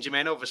danger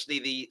men, obviously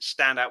the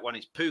standout one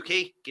is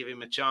Pukki. Give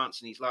him a chance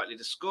and he's likely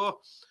to score.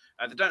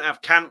 They don't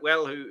have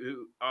Cantwell,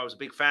 who I was a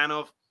big fan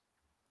of.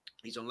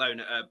 He's on loan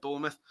at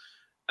Bournemouth.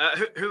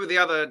 Who are the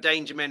other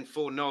danger men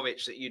for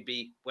Norwich that you'd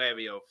be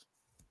wary of?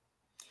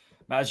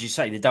 As you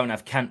say, they don't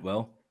have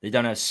Cantwell. They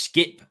don't have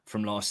Skip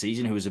from last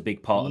season, who was a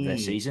big part of their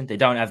season. They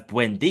don't have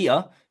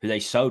Buendia, who they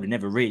sold and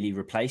never really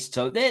replaced.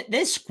 So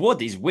their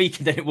squad is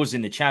weaker than it was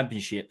in the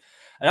Championship.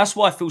 And that's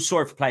why I feel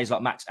sorry for players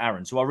like Max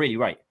Aarons, who I really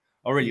rate.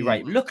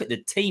 Rate. Look at the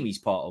team he's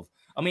part of.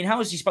 I mean, how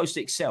is he supposed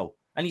to excel?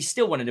 And he's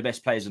still one of the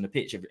best players on the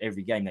pitch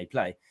every game they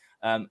play.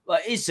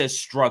 But it's a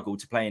struggle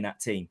to play in that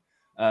team.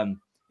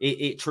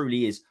 It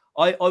truly is.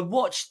 I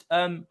watched,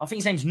 I think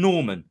his name's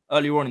Norman,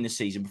 earlier on in the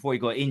season before he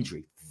got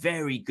injured.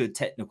 Very good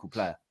technical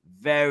player.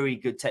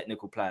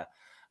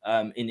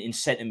 In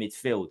centre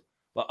midfield.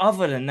 But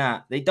other than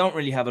that, they don't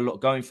really have a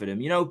lot going for them.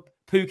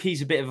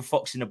 Pukki's a bit of a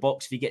fox in the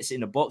box. If he gets it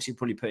in the box, he'll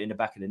probably put it in the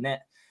back of the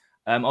net.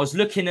 I was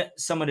looking at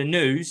some of the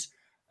news.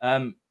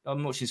 I'm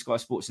watching Sky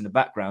Sports in the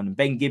background, and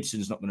Ben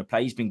Gibson's not going to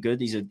play. He's been good.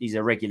 He's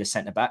a regular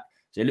centre back.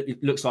 So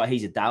it looks like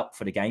he's a doubt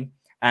for the game.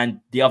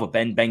 And the other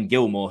Ben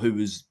Gilmore,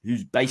 who's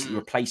basically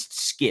replaced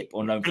Skip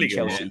on loan from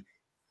Chelsea.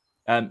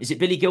 Is it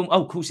Billy Gilmore?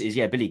 Oh, of course it is.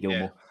 Yeah, Billy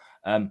Gilmore.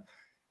 Yeah.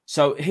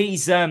 So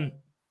he's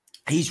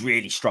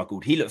really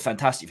struggled. He looked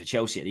fantastic for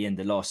Chelsea at the end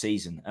of last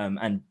season.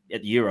 And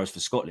at the Euros for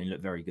Scotland, he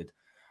looked very good.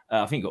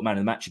 I think he got man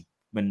of the match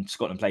when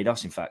Scotland played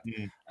us, in fact.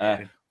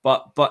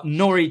 But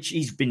Norwich,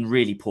 he's been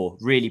really poor.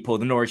 The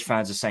Norwich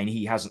fans are saying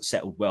he hasn't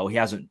settled well. He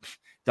hasn't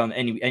done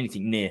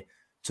anything near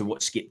to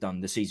what Skip done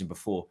the season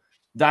before.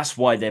 That's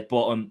why they're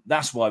bottom.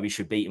 That's why we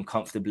should beat them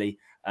comfortably.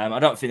 I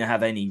don't think they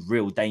have any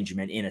real danger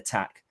men in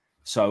attack.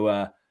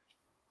 So,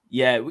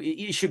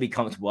 it should be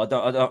comfortable.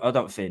 I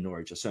don't fear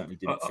Norwich. I certainly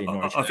do not fear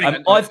Norwich.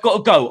 I've got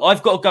to go.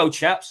 I've got to go,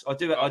 chaps. I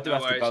do have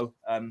to go.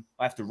 I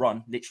have to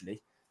run,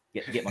 literally,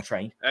 get my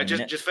train.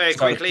 Just very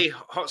quickly,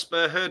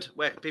 Hotspur Hood.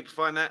 Where can people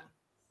find that?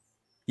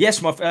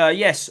 Yes,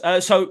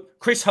 so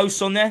Chris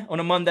hosts on there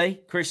on a Monday.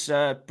 Chris,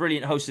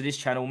 brilliant host of this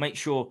channel. Make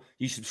sure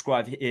you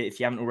subscribe if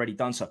you haven't already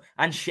done so,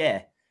 and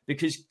share,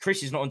 because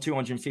Chris is not on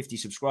 250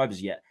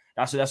 subscribers yet.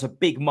 That's a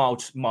big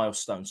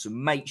milestone. So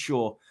make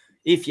sure,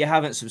 if you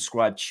haven't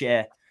subscribed,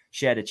 share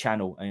the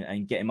channel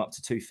and get him up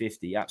to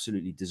 250. He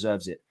absolutely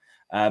deserves it.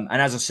 And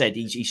as I said,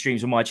 he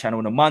streams on my channel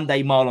on a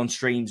Monday. Marlon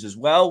streams as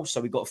well. So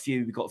we've got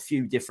a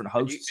few different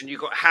hosts. And you've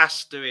got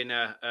Haas doing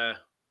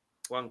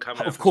one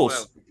coming up. Of course.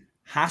 As well.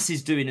 Haas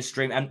is doing a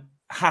stream, and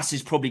Haas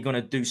is probably going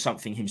to do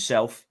something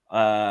himself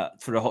for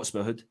the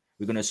Hotspur Hood.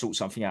 We're going to sort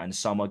something out in the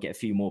summer, get a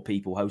few more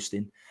people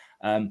hosting.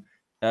 And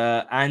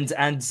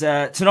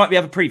tonight we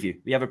have a preview.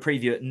 We have a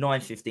preview at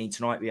 9:15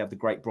 tonight. We have the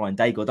great Brian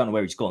Daigle. I don't know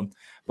where he's gone,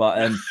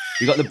 but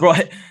we got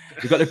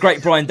the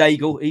great Brian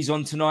Daigle. He's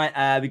on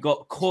tonight. We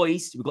got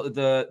Coys. We got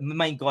the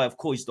main guy of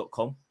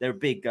Coys.com. They're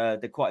quite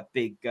a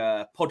big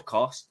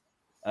podcast.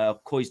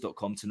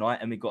 Coys.com tonight,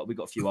 and we got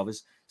a few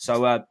others.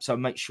 So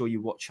make sure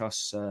you watch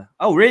us.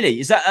 Oh, really?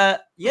 Is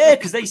that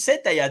because they said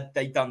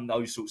they done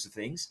those sorts of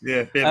things.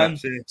 Yeah.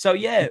 So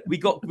we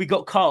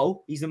got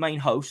Carl. He's the main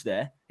host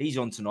there. He's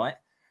on tonight.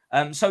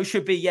 So it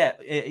should be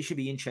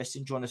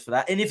interesting. Join us for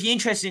that. And if you're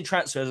interested in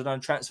transfers, I done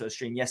a transfer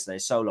stream yesterday, a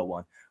solo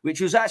one,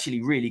 which was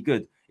actually really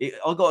good.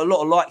 I got a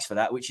lot of likes for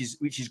that, which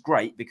is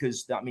great,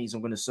 because that means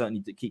I'm going to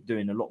certainly keep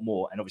doing a lot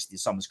more. And obviously the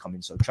summer's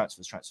coming, so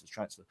transfers. I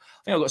think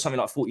I got something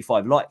like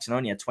 45 likes and I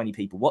only had 25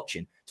 people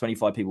watching,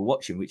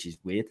 which is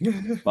weird.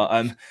 But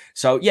I'm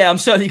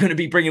certainly going to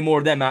be bringing more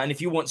of them out. And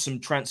if you want some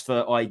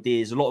transfer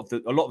ideas, a lot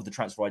of the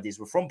transfer ideas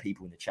were from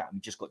people in the chat. And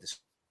we just got this.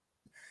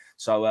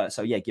 So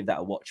give that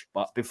a watch.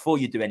 But before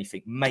you do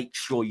anything, make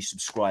sure you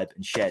subscribe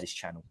and share this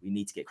channel. We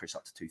need to get Chris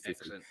up to 250.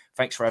 Excellent.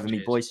 Thanks for having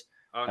me, boys.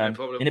 Oh, no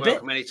problem. In a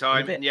Welcome bit.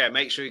 anytime. Yeah,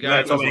 make sure you go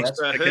over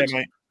Hotspur Hood.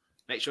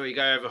 Make sure you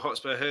go over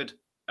Hotspur Hood.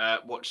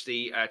 Watch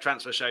the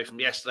transfer show from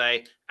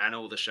yesterday and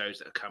all the shows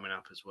that are coming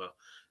up as well.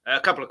 A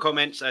couple of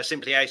comments.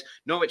 Simply Ace.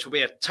 Norwich will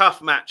be a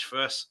tough match for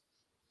us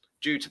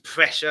due to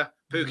pressure.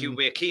 Pukki will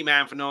be a key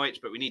man for Norwich,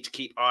 but we need to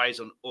keep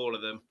eyes on all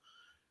of them.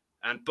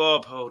 And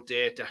Bob, oh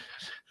dear.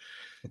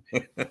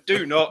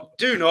 Do not,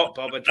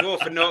 Bob. A draw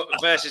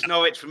versus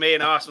Norwich for me,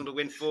 and Arsenal to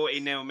win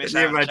 14-0. Miss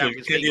out on Champions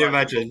League. Can you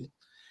imagine?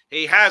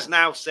 He has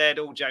now said,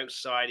 all jokes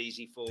aside,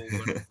 easy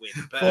 4-1 win.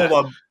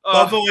 4-1.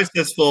 Bob always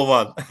does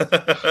 4-1.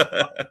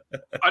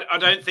 I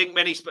don't think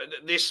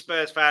this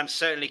Spurs fan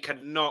certainly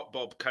cannot,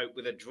 Bob, cope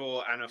with a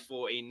draw and a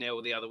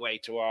 14-0 the other way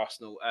to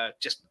Arsenal.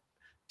 Just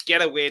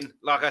get a win.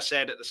 Like I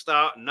said at the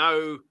start,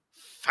 no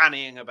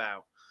fannying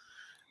about.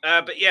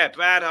 But yeah,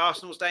 Brad,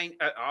 Norwich's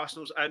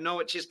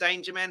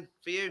danger men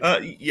for you?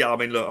 I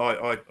mean, look,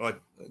 I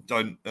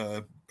don't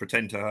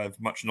pretend to have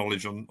much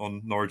knowledge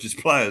on Norwich's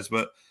players,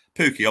 but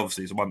Pukki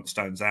obviously is the one that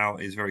stands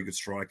out. He's a very good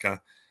striker.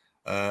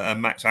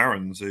 And Max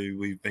Aarons, who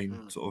we've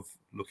been sort of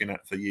looking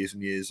at for years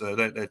and years,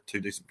 they're two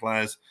decent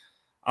players.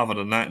 Other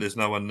than that, there's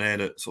no one there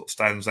that sort of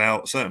stands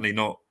out. Certainly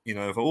not,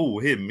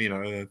 him,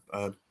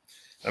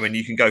 I mean,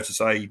 you can go to,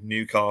 say,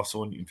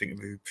 Newcastle and you can think of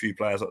a few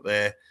players up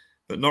there.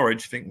 But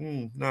Norwich, you think,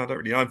 no, I don't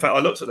really know. In fact, I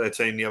looked at their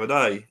team the other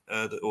day,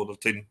 or the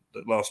team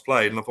that last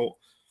played, and I thought,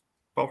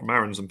 apart from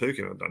Aarons and Pukki,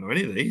 I don't know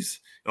any of these.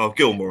 Oh,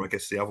 Gilmore, I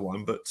guess, the other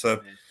one. But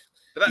that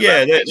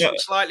makes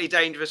it slightly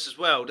dangerous as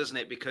well, doesn't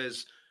it?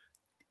 Because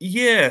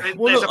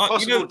there's a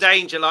possible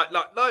danger, like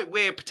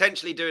we're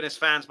potentially doing as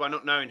fans by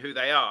not knowing who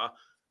they are,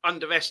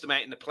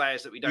 underestimating the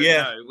players that we don't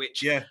know,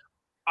 which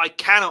I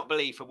cannot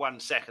believe for 1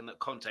 second that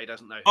Conte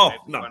doesn't know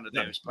who one of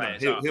those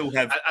players are. He'll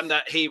have... and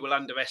that he will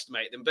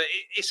underestimate them. But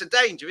it's a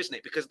danger, isn't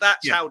it? Because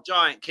that's how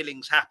giant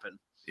killings happen.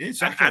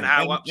 Exactly. And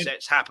how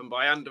upsets happen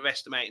by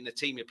underestimating the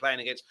team you're playing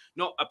against,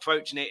 not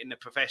approaching it in the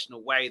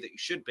professional way that you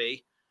should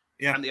be,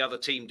 and the other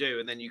team do,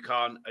 and then you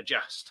can't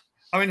adjust.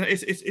 I mean,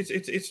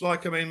 it's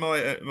like, I mean,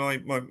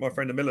 my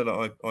friend Miller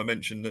that I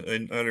mentioned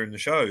earlier in the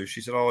show,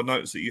 she said, I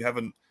noticed that you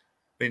haven't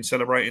been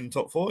celebrating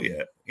top four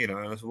yet, and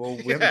I said, well,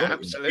 we haven't got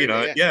absolutely,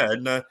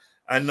 it,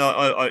 and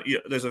I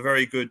there's a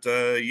very good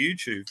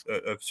YouTube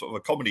sort of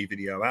a comedy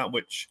video out,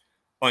 which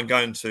I'm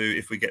going to,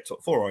 if we get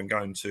top four, I'm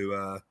going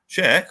to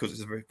share, because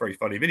it's a very, very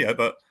funny video,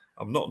 but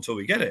I'm not until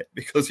we get it,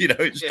 because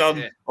it's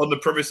done on the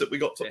premise that we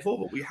got top four,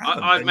 but we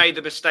haven't. I've made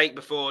the mistake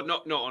before,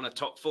 not on a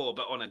top four,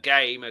 but on a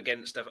game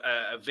against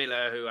a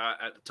Villa, who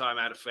at the time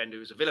I had a friend who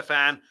was a Villa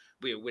fan.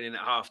 We were winning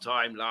at half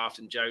time, laughed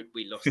and joked.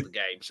 We lost the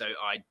game, so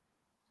I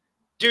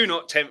do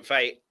not tempt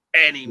fate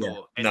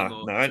anymore.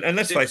 No. And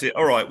let's face it.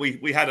 All right,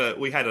 we had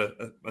a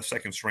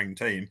second string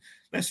team.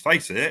 Let's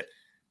face it,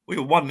 we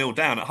were 1-0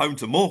 down at home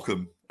to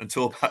Morecambe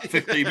until about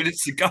 15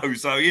 minutes ago.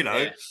 So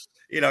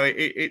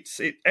it's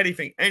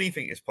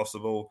anything is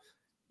possible.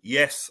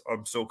 Yes,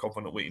 I'm still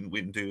confident we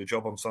can do the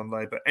job on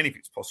Sunday, but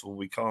anything's possible.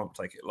 We can't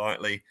take it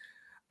lightly.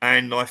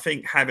 And I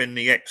think having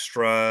the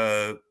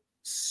extra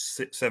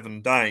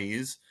 7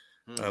 days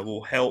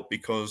will help,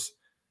 because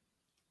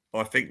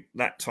I think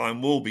that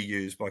time will be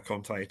used by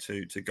Conte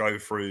to go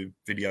through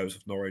videos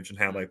of Norwich and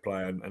how they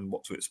play and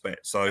what to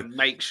expect. So and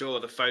make sure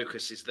the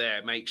focus is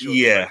there. Make sure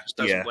the focus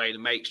doesn't wane,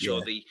 and make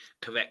sure the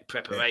correct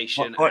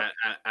preparation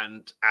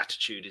and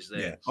attitude is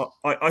there. Yeah,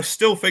 I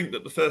still think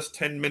that the first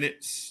 10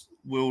 minutes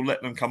will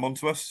let them come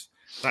onto us.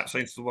 That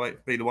seems to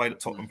be the way that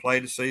Tottenham play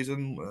this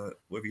season,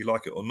 whether you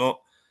like it or not.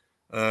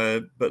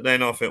 But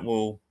then I think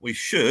we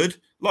should,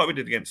 like we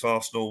did against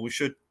Arsenal, we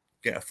should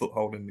get a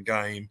foothold in the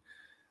game.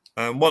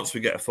 Once we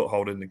get a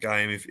foothold in the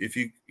game, if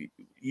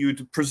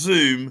you'd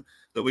presume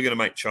that we're going to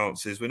make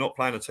chances, we're not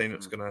playing a team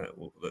that's going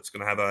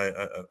to have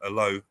a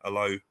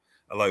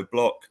low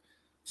block.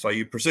 So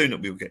you presume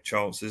that we will get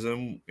chances,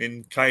 and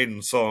in Kane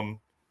and Son,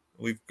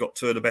 we've got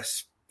 2 of the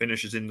best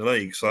finishers in the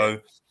league. So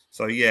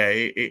yeah,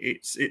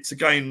 it's a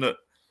game that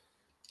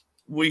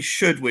we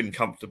should win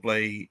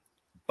comfortably,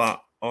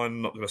 but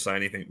I'm not going to say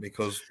anything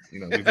because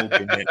we've all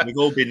been there. We've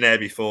all been there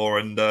before,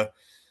 and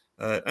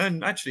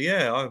actually,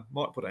 I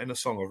might put it in a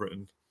song I've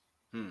written.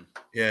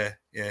 Yeah.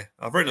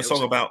 I've written a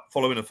song about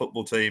following a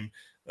football team,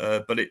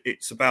 but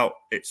it's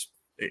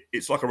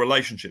like a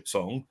relationship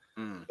song,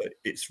 but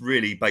it's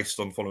really based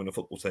on following a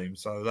football team.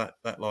 So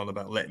that line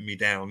about letting me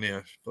down,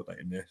 put that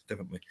in there,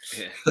 definitely.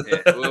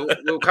 Yeah.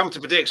 We'll come to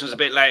predictions a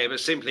bit later, but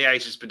Simply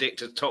Ace has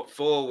predicted top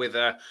 4 with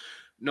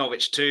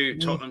Norwich 2,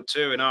 Tottenham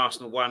 2, and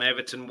Arsenal 1,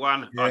 Everton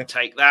 1. Yeah. I'd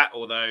take that,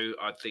 although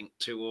I think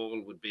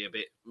 2-2 would be a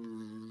bit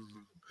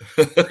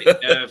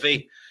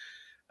nervy.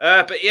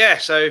 But yeah,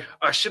 so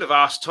I should have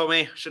asked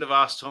Tommy.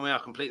 I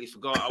completely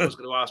forgot. I was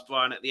going to ask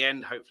Brian at the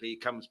end. Hopefully he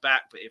comes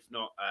back. But if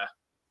not,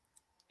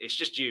 it's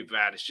just you,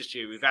 Brad. It's just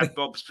you. We've had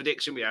Bob's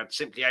prediction. We had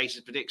Simply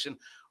Ace's prediction.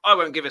 I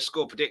won't give a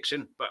score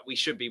prediction, but we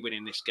should be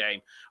winning this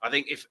game. I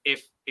think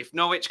if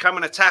Norwich come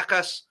and attack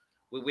us,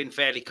 we'll win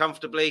fairly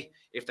comfortably.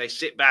 If they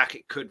sit back,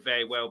 it could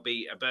very well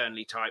be a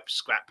Burnley-type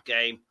scrap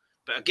game.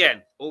 But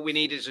again, all we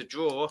need is a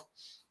draw.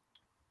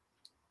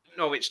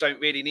 Norwich don't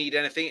really need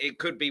anything. It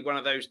could be one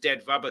of those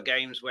dead rubber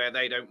games where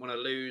they don't want to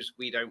lose,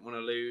 we don't want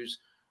to lose.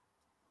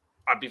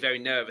 I'd be very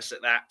nervous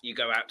at that. You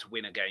go out to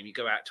win a game.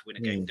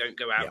 Don't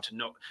go out to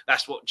not.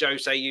 That's what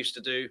Jose used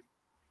to do.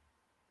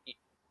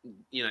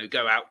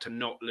 Go out to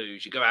not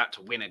lose. You go out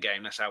to win a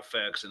game. That's how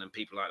Ferguson and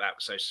people like that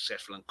were so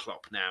successful, and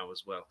Klopp now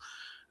as well.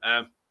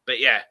 But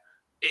yeah,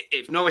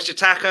 if Norwich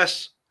attack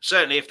us,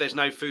 certainly if there's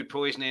no food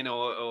poisoning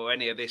or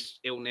any of this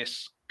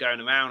illness going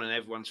around and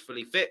everyone's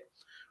fully fit,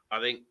 I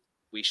think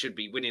we should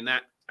be winning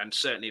that. And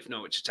certainly if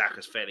Norwich attack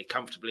us fairly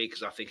comfortably,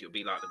 because I think it'll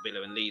be like the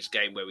Villa and Leeds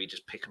game where we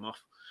just pick them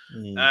off.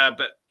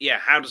 But yeah,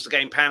 how does the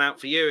game pan out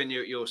for you and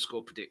your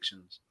score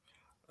predictions?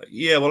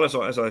 Yeah, well,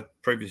 as I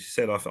previously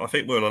said, I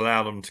think we'll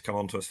allow them to come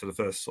on to us for the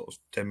first sort of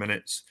 10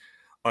 minutes.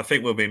 I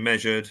think we'll be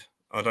measured.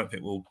 I don't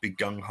think we'll be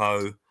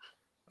gung-ho.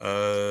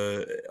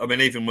 I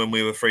mean, even when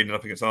we were 3-0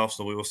 up against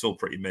Arsenal, we were still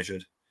pretty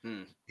measured.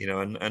 And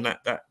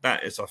that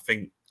is, I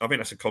think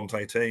that's a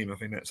Conte team. I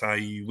think that's how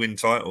you win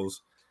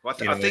titles. Well,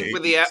 I think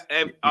with the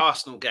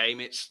Arsenal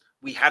game,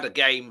 we had a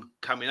game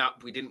coming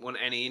up. We didn't want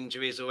any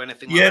injuries or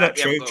anything like that.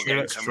 That's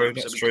true.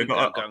 That's true.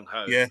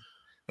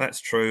 That's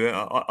true.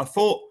 I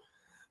thought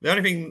the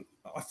only thing,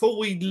 I thought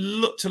we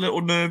looked a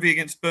little nervy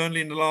against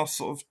Burnley in the last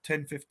sort of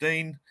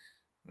 10-15.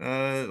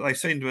 They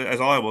seemed to, as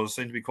I was,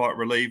 seemed to be quite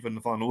relieved when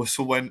the final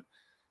whistle went.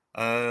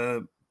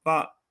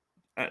 But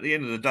at the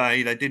end of the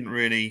day, they didn't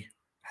really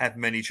have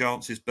many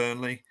chances,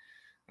 Burnley.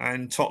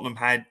 And Tottenham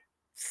had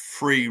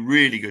 3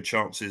 really good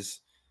chances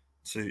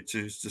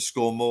to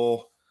score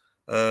more.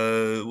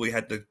 We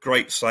had the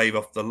great save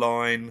off the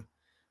line.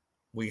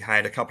 We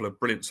had a couple of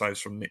brilliant saves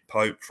from Nick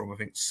Pope, from I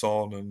think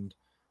Son, and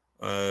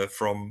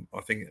from I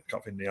think a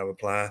couple of the other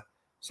player.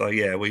 So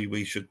yeah,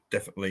 we should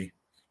definitely,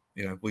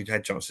 we'd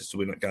had chances to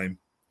win that game.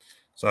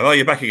 So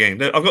you're back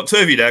again. I've got 2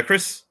 of you there,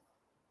 Chris.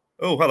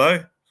 Oh,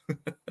 hello.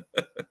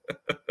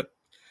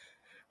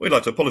 We'd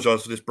like to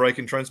apologise for this break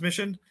in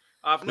transmission.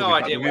 I've no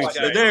idea what's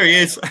going on. There he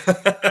is.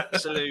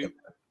 Absolute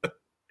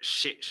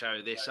shit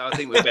show this. I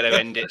think we better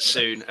end it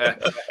soon.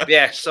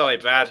 Yeah, sorry,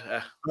 Brad.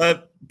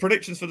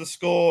 Predictions for the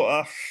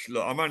score.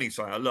 Look, I'm only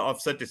saying. Look, I've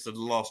said this in the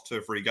last 2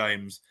 or 3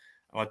 games.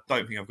 I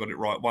don't think I've got it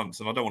right once,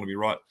 and I don't want to be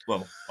right.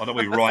 Well, I don't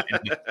want to be right. I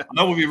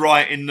don't want to be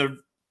right in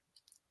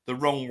the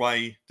wrong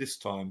way this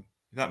time.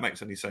 If that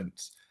makes any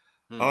sense.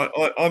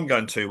 I'm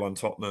going 2-1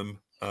 Tottenham.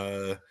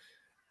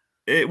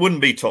 It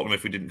wouldn't be Tottenham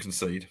if we didn't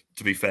concede,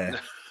 to be fair.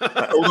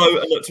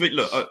 Although,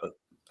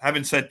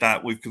 having said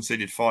that, we've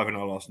conceded 5 in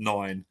our last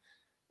 9.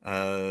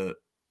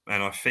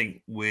 And I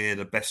think we're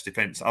the best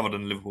defence, other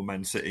than Liverpool,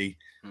 Man City.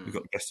 We've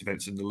got the best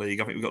defence in the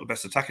league. I think we've got the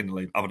best attack in the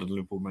league, other than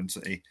Liverpool, Man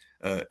City,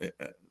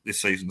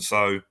 this season.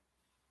 So,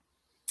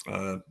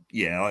 I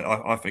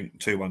think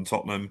 2-1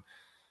 Tottenham.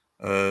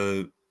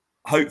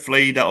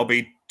 Hopefully, that'll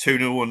be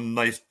 2-0 and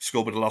they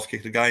score with the last kick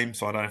of the game,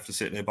 so I don't have to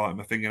sit there biting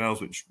my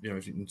fingernails, which,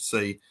 as you can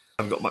see,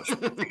 I haven't got much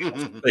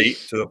feet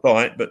to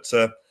bite. But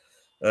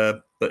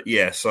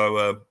yeah,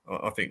 so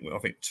I think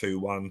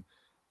 2-1.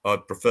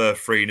 I'd prefer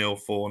 3-0,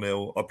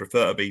 4-0. I'd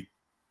prefer to be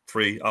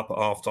 3 up at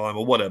half time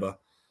or whatever.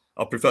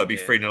 I prefer to be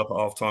 3-0 up at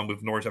half time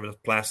with Norwich having a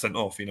player sent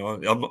off.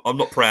 I'm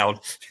not proud.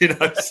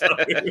 So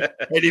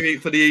anything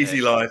for the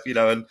easy life.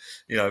 And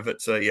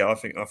but I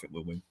think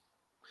we'll win.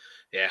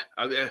 Yeah,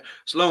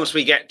 as long as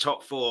we get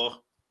top 4,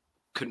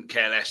 couldn't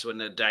care less when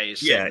the day is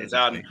said and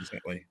done.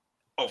 Exactly.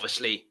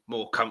 Obviously,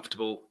 more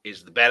comfortable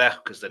is the better,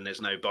 because then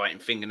there's no biting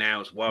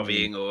fingernails,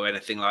 worrying, or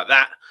anything like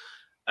that.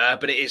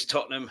 But it is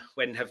Tottenham.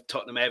 When have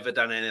Tottenham ever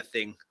done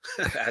anything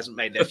that hasn't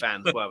made their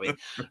fans worry?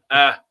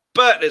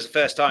 But there's a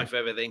first time for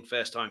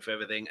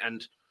everything.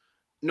 And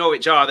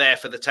Norwich are there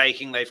for the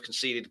taking. They've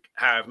conceded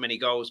however many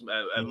goals,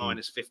 a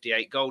minus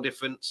 58 goal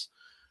difference.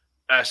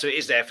 So it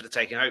is there for the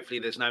taking. Hopefully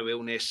there's no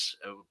illness,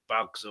 or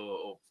bugs,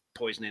 or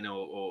poisoning,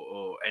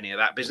 or any of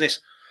that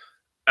business.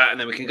 And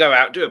then we can go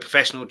out, do a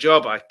professional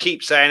job. I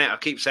keep saying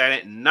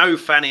it. No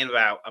fannying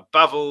about.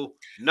 Above all,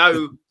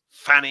 no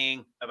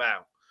fannying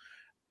about.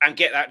 And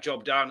get that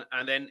job done.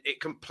 And then it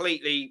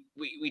completely,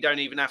 we don't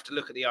even have to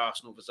look at the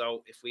Arsenal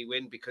result if we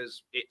win,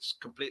 because it's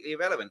completely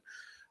irrelevant.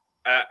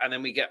 And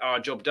then we get our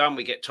job done.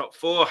 We get top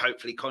 4.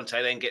 Hopefully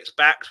Conte then gets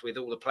backed with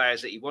all the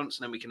players that he wants.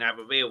 And then we can have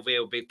a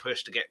real big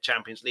push to get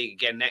Champions League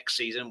again next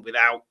season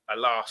without a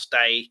last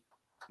day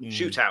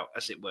shootout,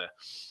 as it were.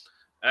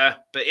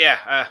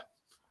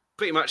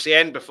 Pretty much the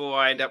end before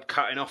I end up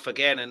cutting off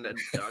again. And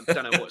I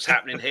don't know what's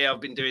happening here. I've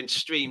been doing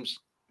streams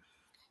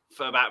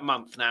for about a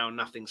month now and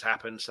nothing's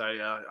happened, so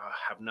I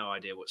have no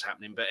idea what's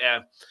happening. But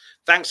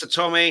thanks to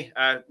Tommy.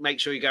 Make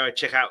sure you go and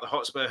check out the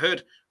Hotspur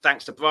Hood.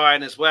 Thanks to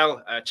Brian as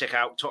well. Check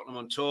out Tottenham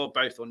on Tour,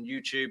 both on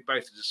YouTube,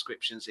 both the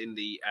descriptions in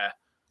the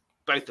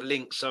both the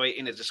links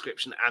in the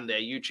description, and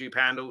their YouTube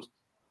handles,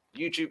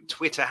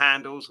 Twitter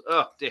handles.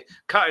 Oh dear,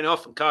 cutting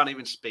off and can't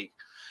even speak.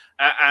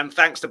 And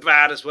thanks to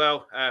Brad as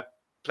well.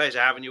 Pleasure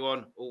having you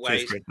on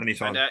always. Cheers,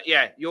 anytime.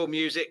 And your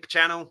music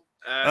channel.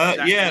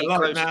 The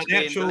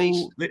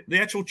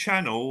actual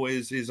channel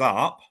is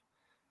up,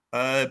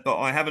 but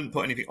I haven't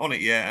put anything on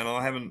it yet, and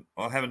I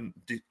haven't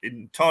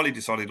entirely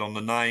decided on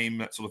the name,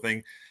 that sort of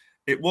thing.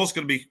 It was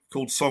going to be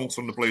called Songs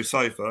from the Blue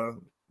Sofa,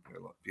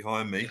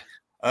 behind me,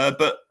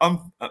 but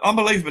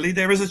unbelievably,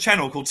 there is a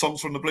channel called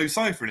Songs from the Blue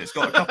Sofa, and it's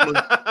got a couple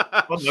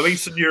of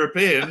Eastern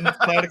European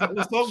playing a couple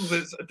of songs.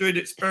 It's doing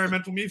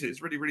experimental music.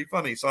 It's really, really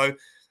funny. So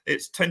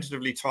it's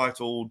tentatively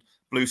titled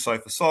Blue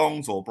Sofa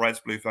Songs, or Brad's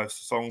Blue Sofa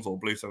Songs, or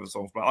Blue Sofa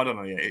Songs, but I don't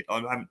know yet. I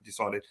haven't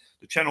decided.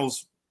 The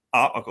channel's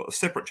up. I've got a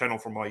separate channel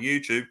from my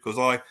YouTube, because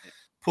I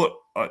put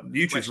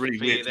YouTube's really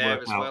weird to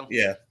work out. Well.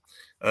 Yeah.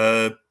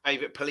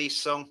 Favorite police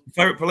song?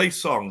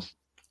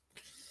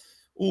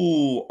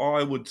 Oh,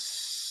 I would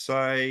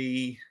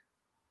say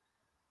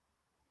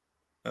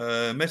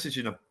Message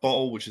in a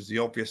Bottle, which is the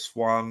obvious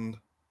one.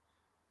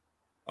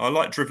 I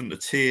like Driven to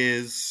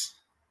Tears,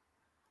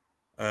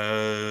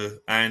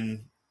 and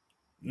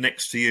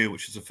Next to You,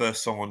 which is the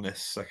first song on this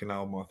second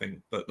album, I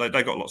think. But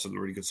they got lots of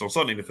really good songs.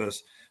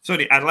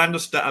 Certainly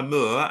Atlantis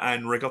d'Amour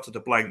and Regatta de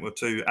Blanc were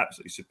 2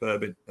 absolutely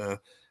superb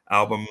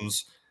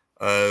albums,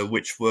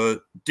 which were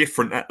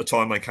different at the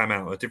time they came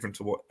out, different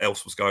to what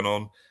else was going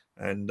on.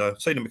 And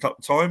seen them a couple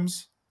of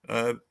times.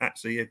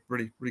 Actually,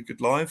 really, really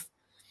good live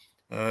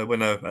when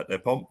they're at their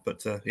pomp.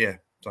 But so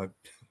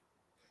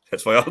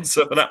that's my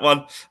answer for that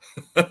one.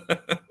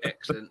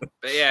 Excellent.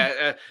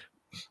 But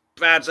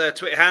Brad's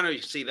Twitter handle, you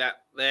can see that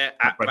there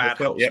at Brad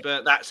Hotspur.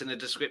 Yep. That's in the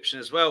description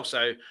as well.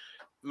 So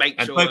make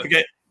sure. And don't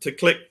forget to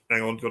click.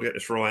 Hang on, got to get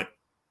this right.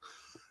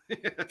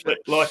 Click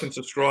like and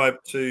subscribe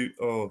to.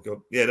 Oh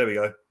God, there we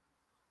go.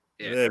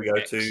 Yeah, there we go.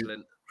 Excellent.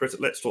 To Chris at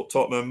Let's Talk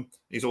Tottenham.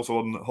 He's also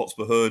on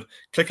Hotspur Hood.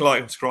 Click a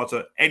like and subscribe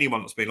to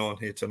anyone that's been on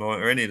here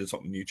tonight, or any of the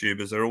Tottenham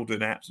YouTubers. They're all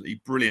doing an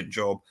absolutely brilliant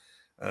job.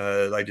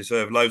 They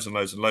deserve loads and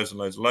loads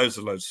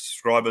of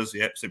subscribers.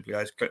 Yep, simply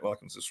click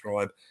like and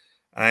subscribe.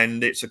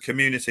 And it's a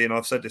community, and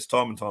I've said this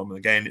time and time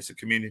again, it's a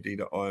community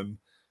that I'm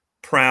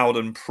proud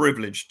and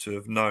privileged to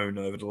have known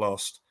over the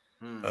last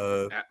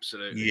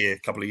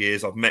couple of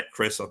years. I've met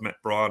Chris, I've met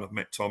Brian, I've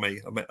met Tommy,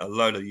 I've met a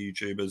load of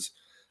YouTubers,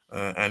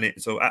 and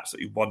it's an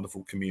absolutely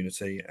wonderful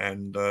community.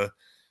 And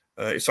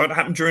it's something that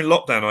happened during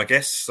lockdown, I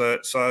guess.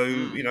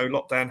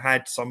 Lockdown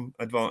had some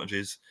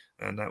advantages,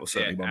 and that was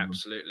certainly one of them.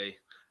 Absolutely.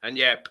 And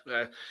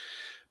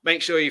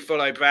make sure you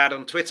follow Brad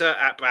on Twitter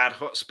at Brad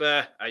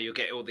Hotspur. You'll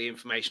get all the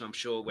information, I'm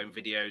sure, when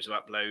videos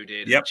are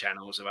uploaded, and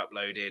channels are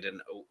uploaded,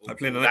 and all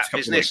that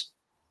business.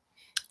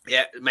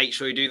 Yeah, make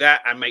sure you do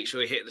that, and make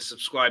sure you hit the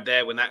subscribe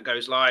there when that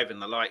goes live,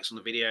 and the likes on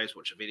the videos,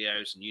 watch the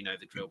videos, and you know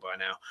the drill by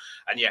now.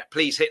 And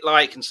please hit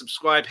like and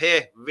subscribe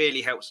here.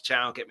 Really helps the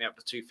channel, get me up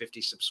to 250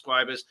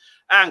 subscribers.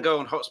 And go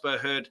on Hotspur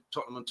Hood,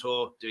 Tottenham on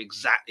Tour, do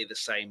exactly the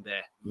same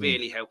there.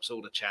 Really helps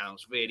all the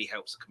channels, really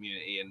helps the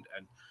community, and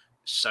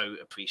so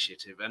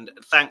appreciative. And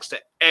thanks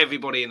to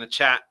everybody in the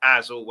chat,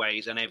 as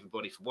always, and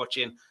everybody for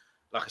watching.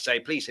 Like I say,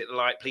 please hit the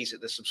like, please hit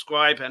the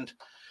subscribe, and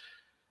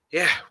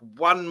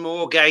one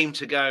more game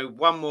to go,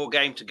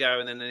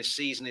 and then the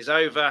season is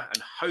over,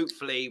 and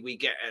hopefully we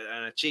get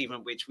an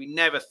achievement which we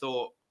never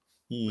thought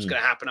was going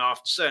to happen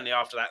certainly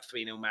after that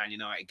 3-0 Man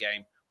United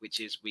game, which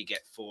is we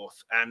get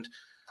 4th. And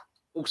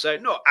Also,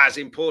 not as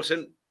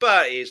important,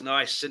 but it is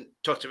nice. St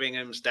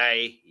Totteringham's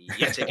Day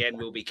yet again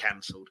will be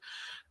cancelled.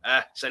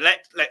 So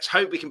let's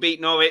hope we can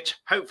beat Norwich.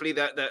 Hopefully,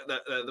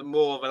 the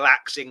more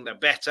relaxing, the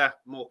better.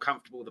 More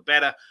comfortable, the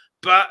better.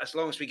 But as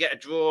long as we get a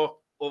draw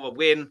or a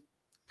win,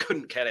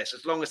 couldn't care less.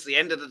 As long as at the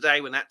end of the day,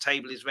 when that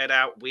table is read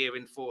out, we're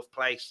in 4th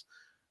place,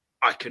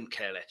 I couldn't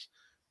care less.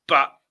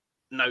 But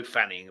no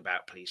fannying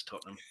about, please,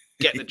 Tottenham.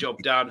 Get the job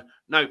done.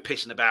 No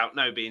pissing about.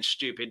 No being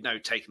stupid. No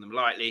taking them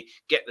lightly.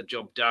 Get the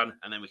job done,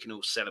 and then we can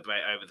all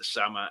celebrate over the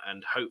summer.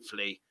 And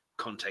hopefully,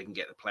 Conte can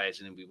get the players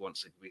in, and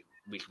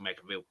we can make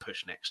a real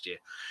push next year.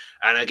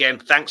 And again,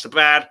 thanks to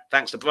Brad,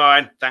 thanks to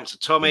Brian, thanks to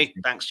Tommy,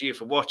 thanks to you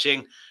for watching.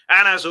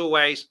 And as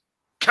always,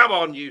 come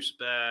on, you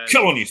Spurs.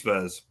 Come on, you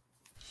Spurs.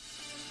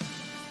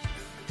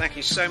 Thank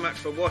you so much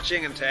for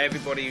watching, and to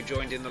everybody who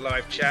joined in the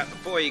live chat.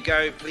 Before you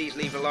go, please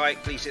leave a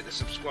like, please hit the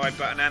subscribe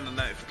button and the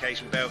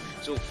notification bell.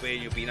 It's all free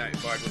and you'll be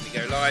notified when we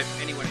go live.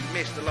 Anyone who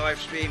missed the live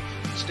stream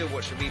can still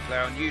watch the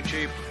replay on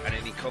YouTube, and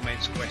any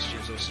comments,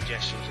 questions or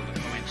suggestions on the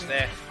comments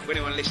there. For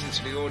anyone listening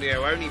to the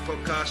audio only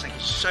podcast, thank you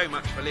so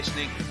much for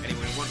listening.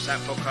 Anyone who wants that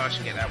podcast,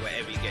 you get that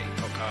wherever you get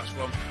your podcast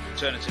from.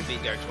 Alternatively,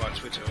 go to our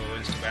Twitter or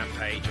Instagram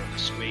page on the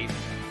screen.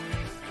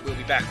 We'll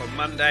be back on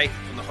Monday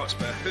on the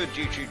Hotspur Hood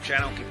YouTube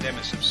channel. Give them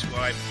a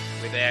subscribe.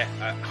 We're there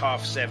at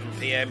 7:30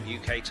 p.m.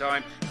 UK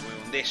time. And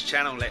we're on this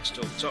channel, Let's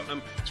Talk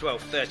Tottenham,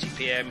 12:30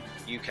 p.m.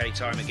 UK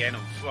time again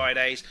on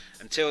Fridays.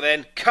 Until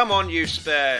then, come on, you Spurs.